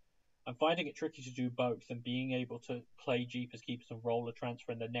leader? I'm finding it tricky to do both, and being able to play Jeepers Keepers and roll a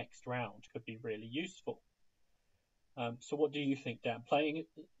transfer in the next round could be really useful. So what do you think, Dan? Playing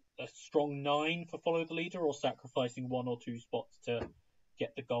a strong 9 for follow the leader, or sacrificing 1 or 2 spots to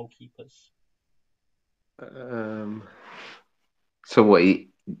get the goalkeepers? So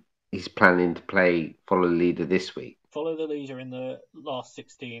he's planning to play follow the leader this week? Follow the leader in the last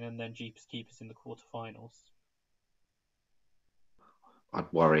 16, and then Jeepers Keepers in the quarterfinals.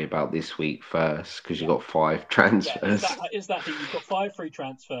 I'd worry about this week first because you've got 5 transfers. Yeah, is that you've got 5 free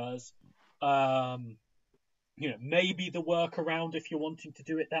transfers. Maybe the workaround, if you're wanting to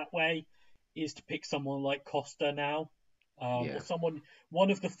do it that way, is to pick someone like Costa now. Or one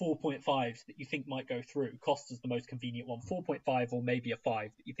of the 4.5s that you think might go through. Costa's the most convenient one. 4.5 or maybe a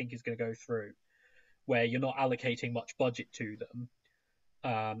 5 that you think is going to go through, where you're not allocating much budget to them.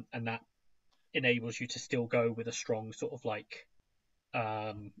 And that enables you to still go with a strong sort of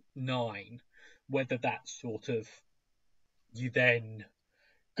 9. Whether that's sort of, you then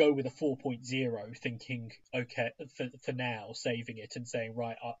go with a 4.0 thinking, okay, for now, saving it and saying,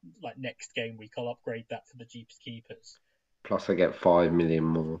 right, next game week, I'll upgrade that for the Jeepers Keepers. Plus I get 5 million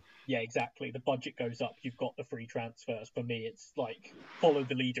more. Yeah, exactly. The budget goes up. You've got the free transfers. For me, it's follow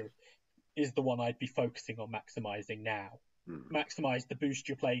the leader is the one I'd be focusing on maximising now. Maximise the boost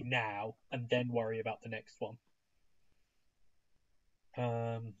you're playing now, and then worry about the next one.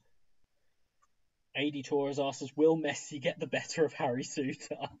 AD Torres asks us, will Messi get the better of Harry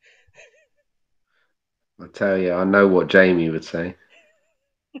Suter? I tell you, I know what Jamie would say.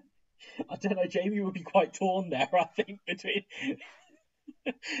 I don't know, Jamie would be quite torn there, I think, between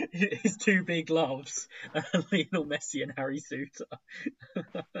his 2 big loves, Lionel Messi and Harry Suter.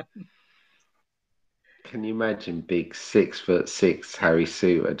 Can you imagine big 6'6" Harry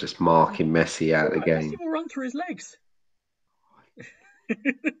Suter just marking Messi out of the game? Messi will run through his legs.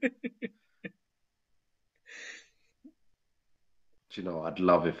 Do you know, I'd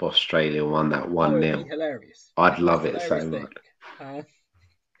love if Australia won that 1-0. It'd be hilarious. I'd love it so much.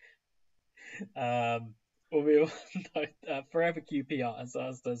 Forever QPR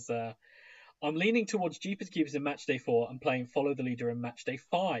as does. I'm leaning towards Jeepers Keepers in matchday 4 and playing Follow the Leader in matchday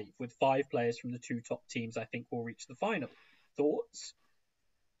 5 with 5 players from the 2 top teams I think will reach the final. Thoughts?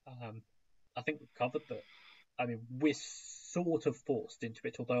 I think we've covered that. I mean, we're sort of forced into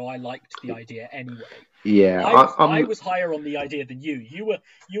it, although I liked the idea anyway. Yeah, I was higher on the idea than you. You were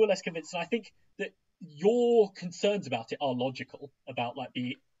less convinced, and I think that your concerns about it are logical, about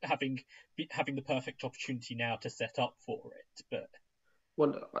having the perfect opportunity now to set up for it. But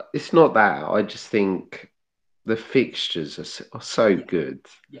it's not that. I just think the fixtures are so good.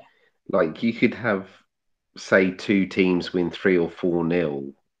 Yeah, like you could have, say, 2 teams win 3 or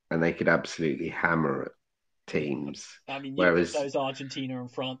 4-0, and they could absolutely hammer it. Teams. I mean, whereas those Argentina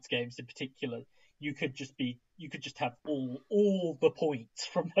and France games in particular, you could just have all the points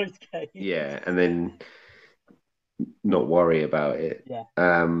from those games. Yeah, and then not worry about it. Yeah.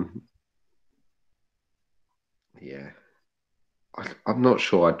 Yeah. I'm not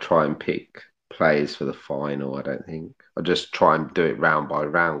sure I'd try and pick players for the final. I don't think. I'd just try and do it round by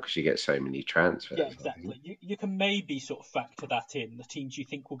round because you get so many transfers. Yeah, exactly. You can maybe sort of factor that in, the teams you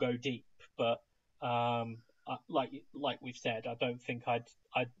think will go deep, but like we've said, I don't think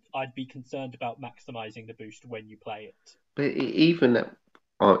I'd be concerned about maximising the boost when you play it. But even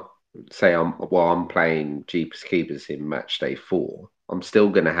say I'm playing Jeepers Keepers in matchday 4, I'm still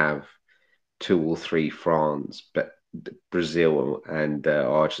going to have 2 or 3 France, but Brazil and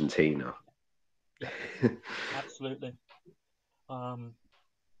Argentina. Yeah, absolutely. And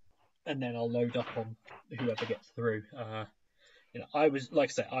then I'll load up on whoever gets through. I was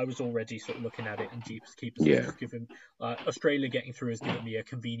already sort of looking at it, and Jeepers Keepers has given Australia getting through has given me a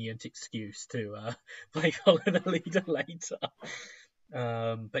convenient excuse to play Follow the Leader later.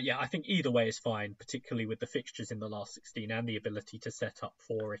 But yeah, I think either way is fine, particularly with the fixtures in the last 16 and the ability to set up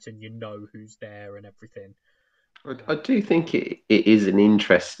for it, and who's there and everything. I do think it is an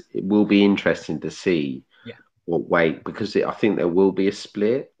interest. It will be interesting to see. Because I think there will be a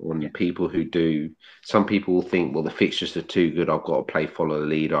split on people who do. Some people will think, well, the fixtures are too good. I've got to play Follow the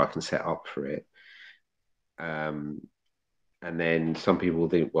Leader. I can set up for it. And then some people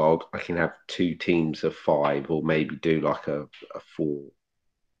think, well, I can have two teams of five, or maybe do like a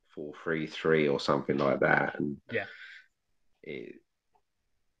 4-4-3-3 or something like that. And Yeah, it,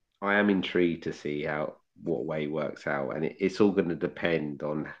 I am intrigued to see how what way works out, and it's all going to depend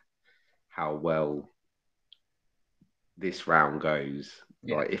on how well this round goes.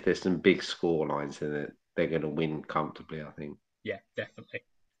 yeah, Like if there's some big score lines in it, they're going to win comfortably, I think. yeah, definitely.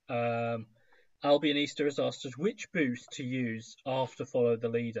 Um, Albion Easter has asked us which boost to use after follow the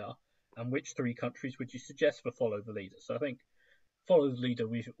leader, and which three countries would you suggest for follow the leader? So I think follow the leader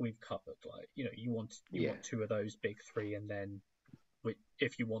we've covered. Like you Yeah. want two of those big three, and then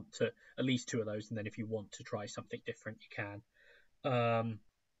if you want to at least two of those, and then if you want to try something different, you can.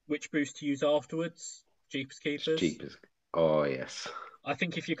 Which boost to use afterwards? Jeepers It's Keepers. cheap as oh yes. I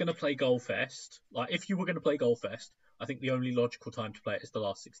think if you're going to play Goalfest, like if you were going to play Goalfest, I think the only logical time to play it is the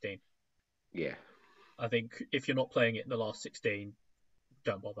last 16. Yeah. I think if you're not playing it in the last 16,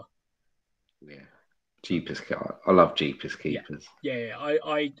 don't bother. Yeah. Jeepers. I love Jeepers Yeah, Keepers. yeah.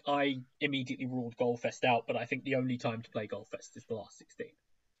 I immediately ruled Goalfest out, but I think the only time to play Goalfest is the last 16.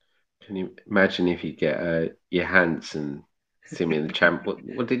 Can you imagine if you get Johansson Simeon the champ?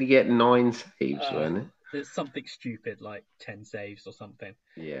 What did he get? 9 saves, Uh, weren't it? it's something stupid like 10 saves or something.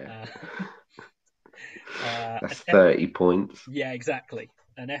 Yeah. Uh, That's an 30 points. Yeah, exactly.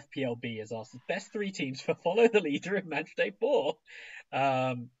 And FPLB has asked best three teams for follow the leader in match day 4.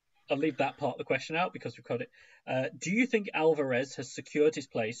 I'll leave that part of the question out because we've got it. Do you think Alvarez has secured his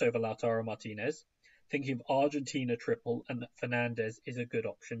place over Lautaro Martinez? Thinking of Argentina triple and that Fernandez is a good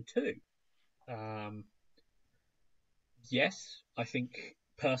option too. Um, yes, I think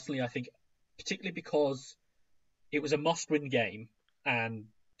personally, I think particularly because it was a must-win game and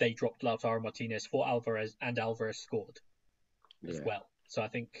they dropped Lautaro Martinez for Alvarez and Alvarez scored as Yeah. well. So I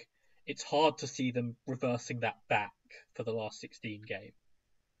think it's hard to see them reversing that back for the last 16 game.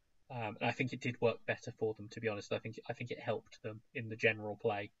 And I think it did work better for them, to be honest. I think it helped them in the general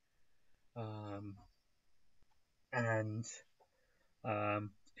play. Um, and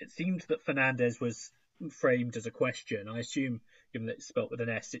it seemed that Fernandez was framed as a question. I assume, given that it's spelt with an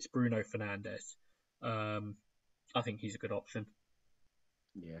S, it's Bruno Fernandez. Um, I think he's a good option.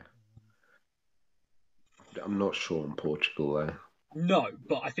 Yeah. I'm not sure on Portugal though. No,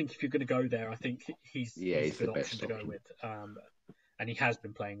 but I think if you're going to go there, I think Yeah, he's a he's the good option best to go option. with. And he has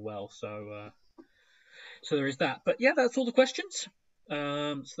been playing well, so there is that. But yeah, that's all the questions.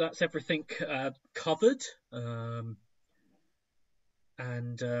 So that's everything covered, and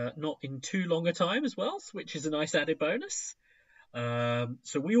not in too long a time as well, which is a nice added bonus.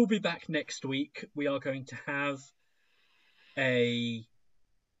 So we will be back next week. We are going to have a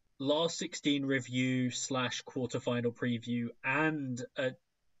last 16 review / quarterfinal preview and a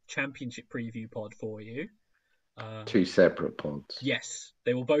championship preview pod for you. Two separate pods. Yes,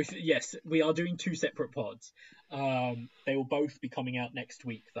 they will both. Yes, we are doing two separate pods. They will both be coming out next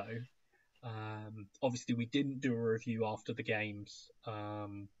week, though. Obviously, we didn't do a review after the games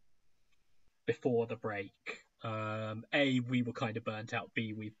before the break. A, we were kind of burnt out.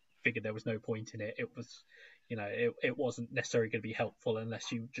 B, we figured there was no point in it. It was, it wasn't necessarily going to be helpful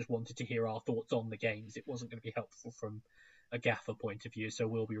unless you just wanted to hear our thoughts on the games. It wasn't going to be helpful from a gaffer point of view. So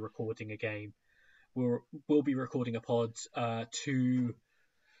we'll be recording a game. We'll be recording a pod to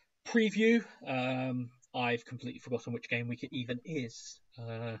preview. I've completely forgotten which game week it even is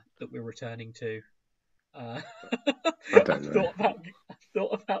that we're returning to. I don't know. I've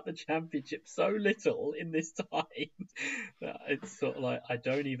thought about the championship so little in this time that it's sort of like I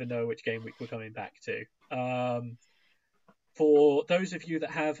don't even know which game week we're coming back to. For those of you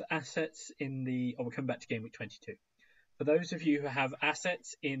that have assets we'll come back to game week 22. For those of you who have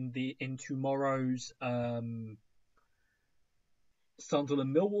assets in tomorrow's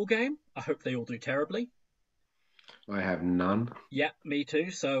Sunderland Millwall game, I hope they all do terribly. I have none. Yeah, me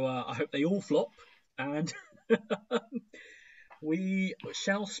too. So I hope they all flop, and we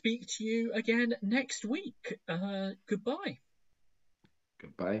shall speak to you again next week. Goodbye.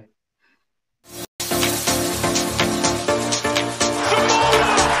 Goodbye.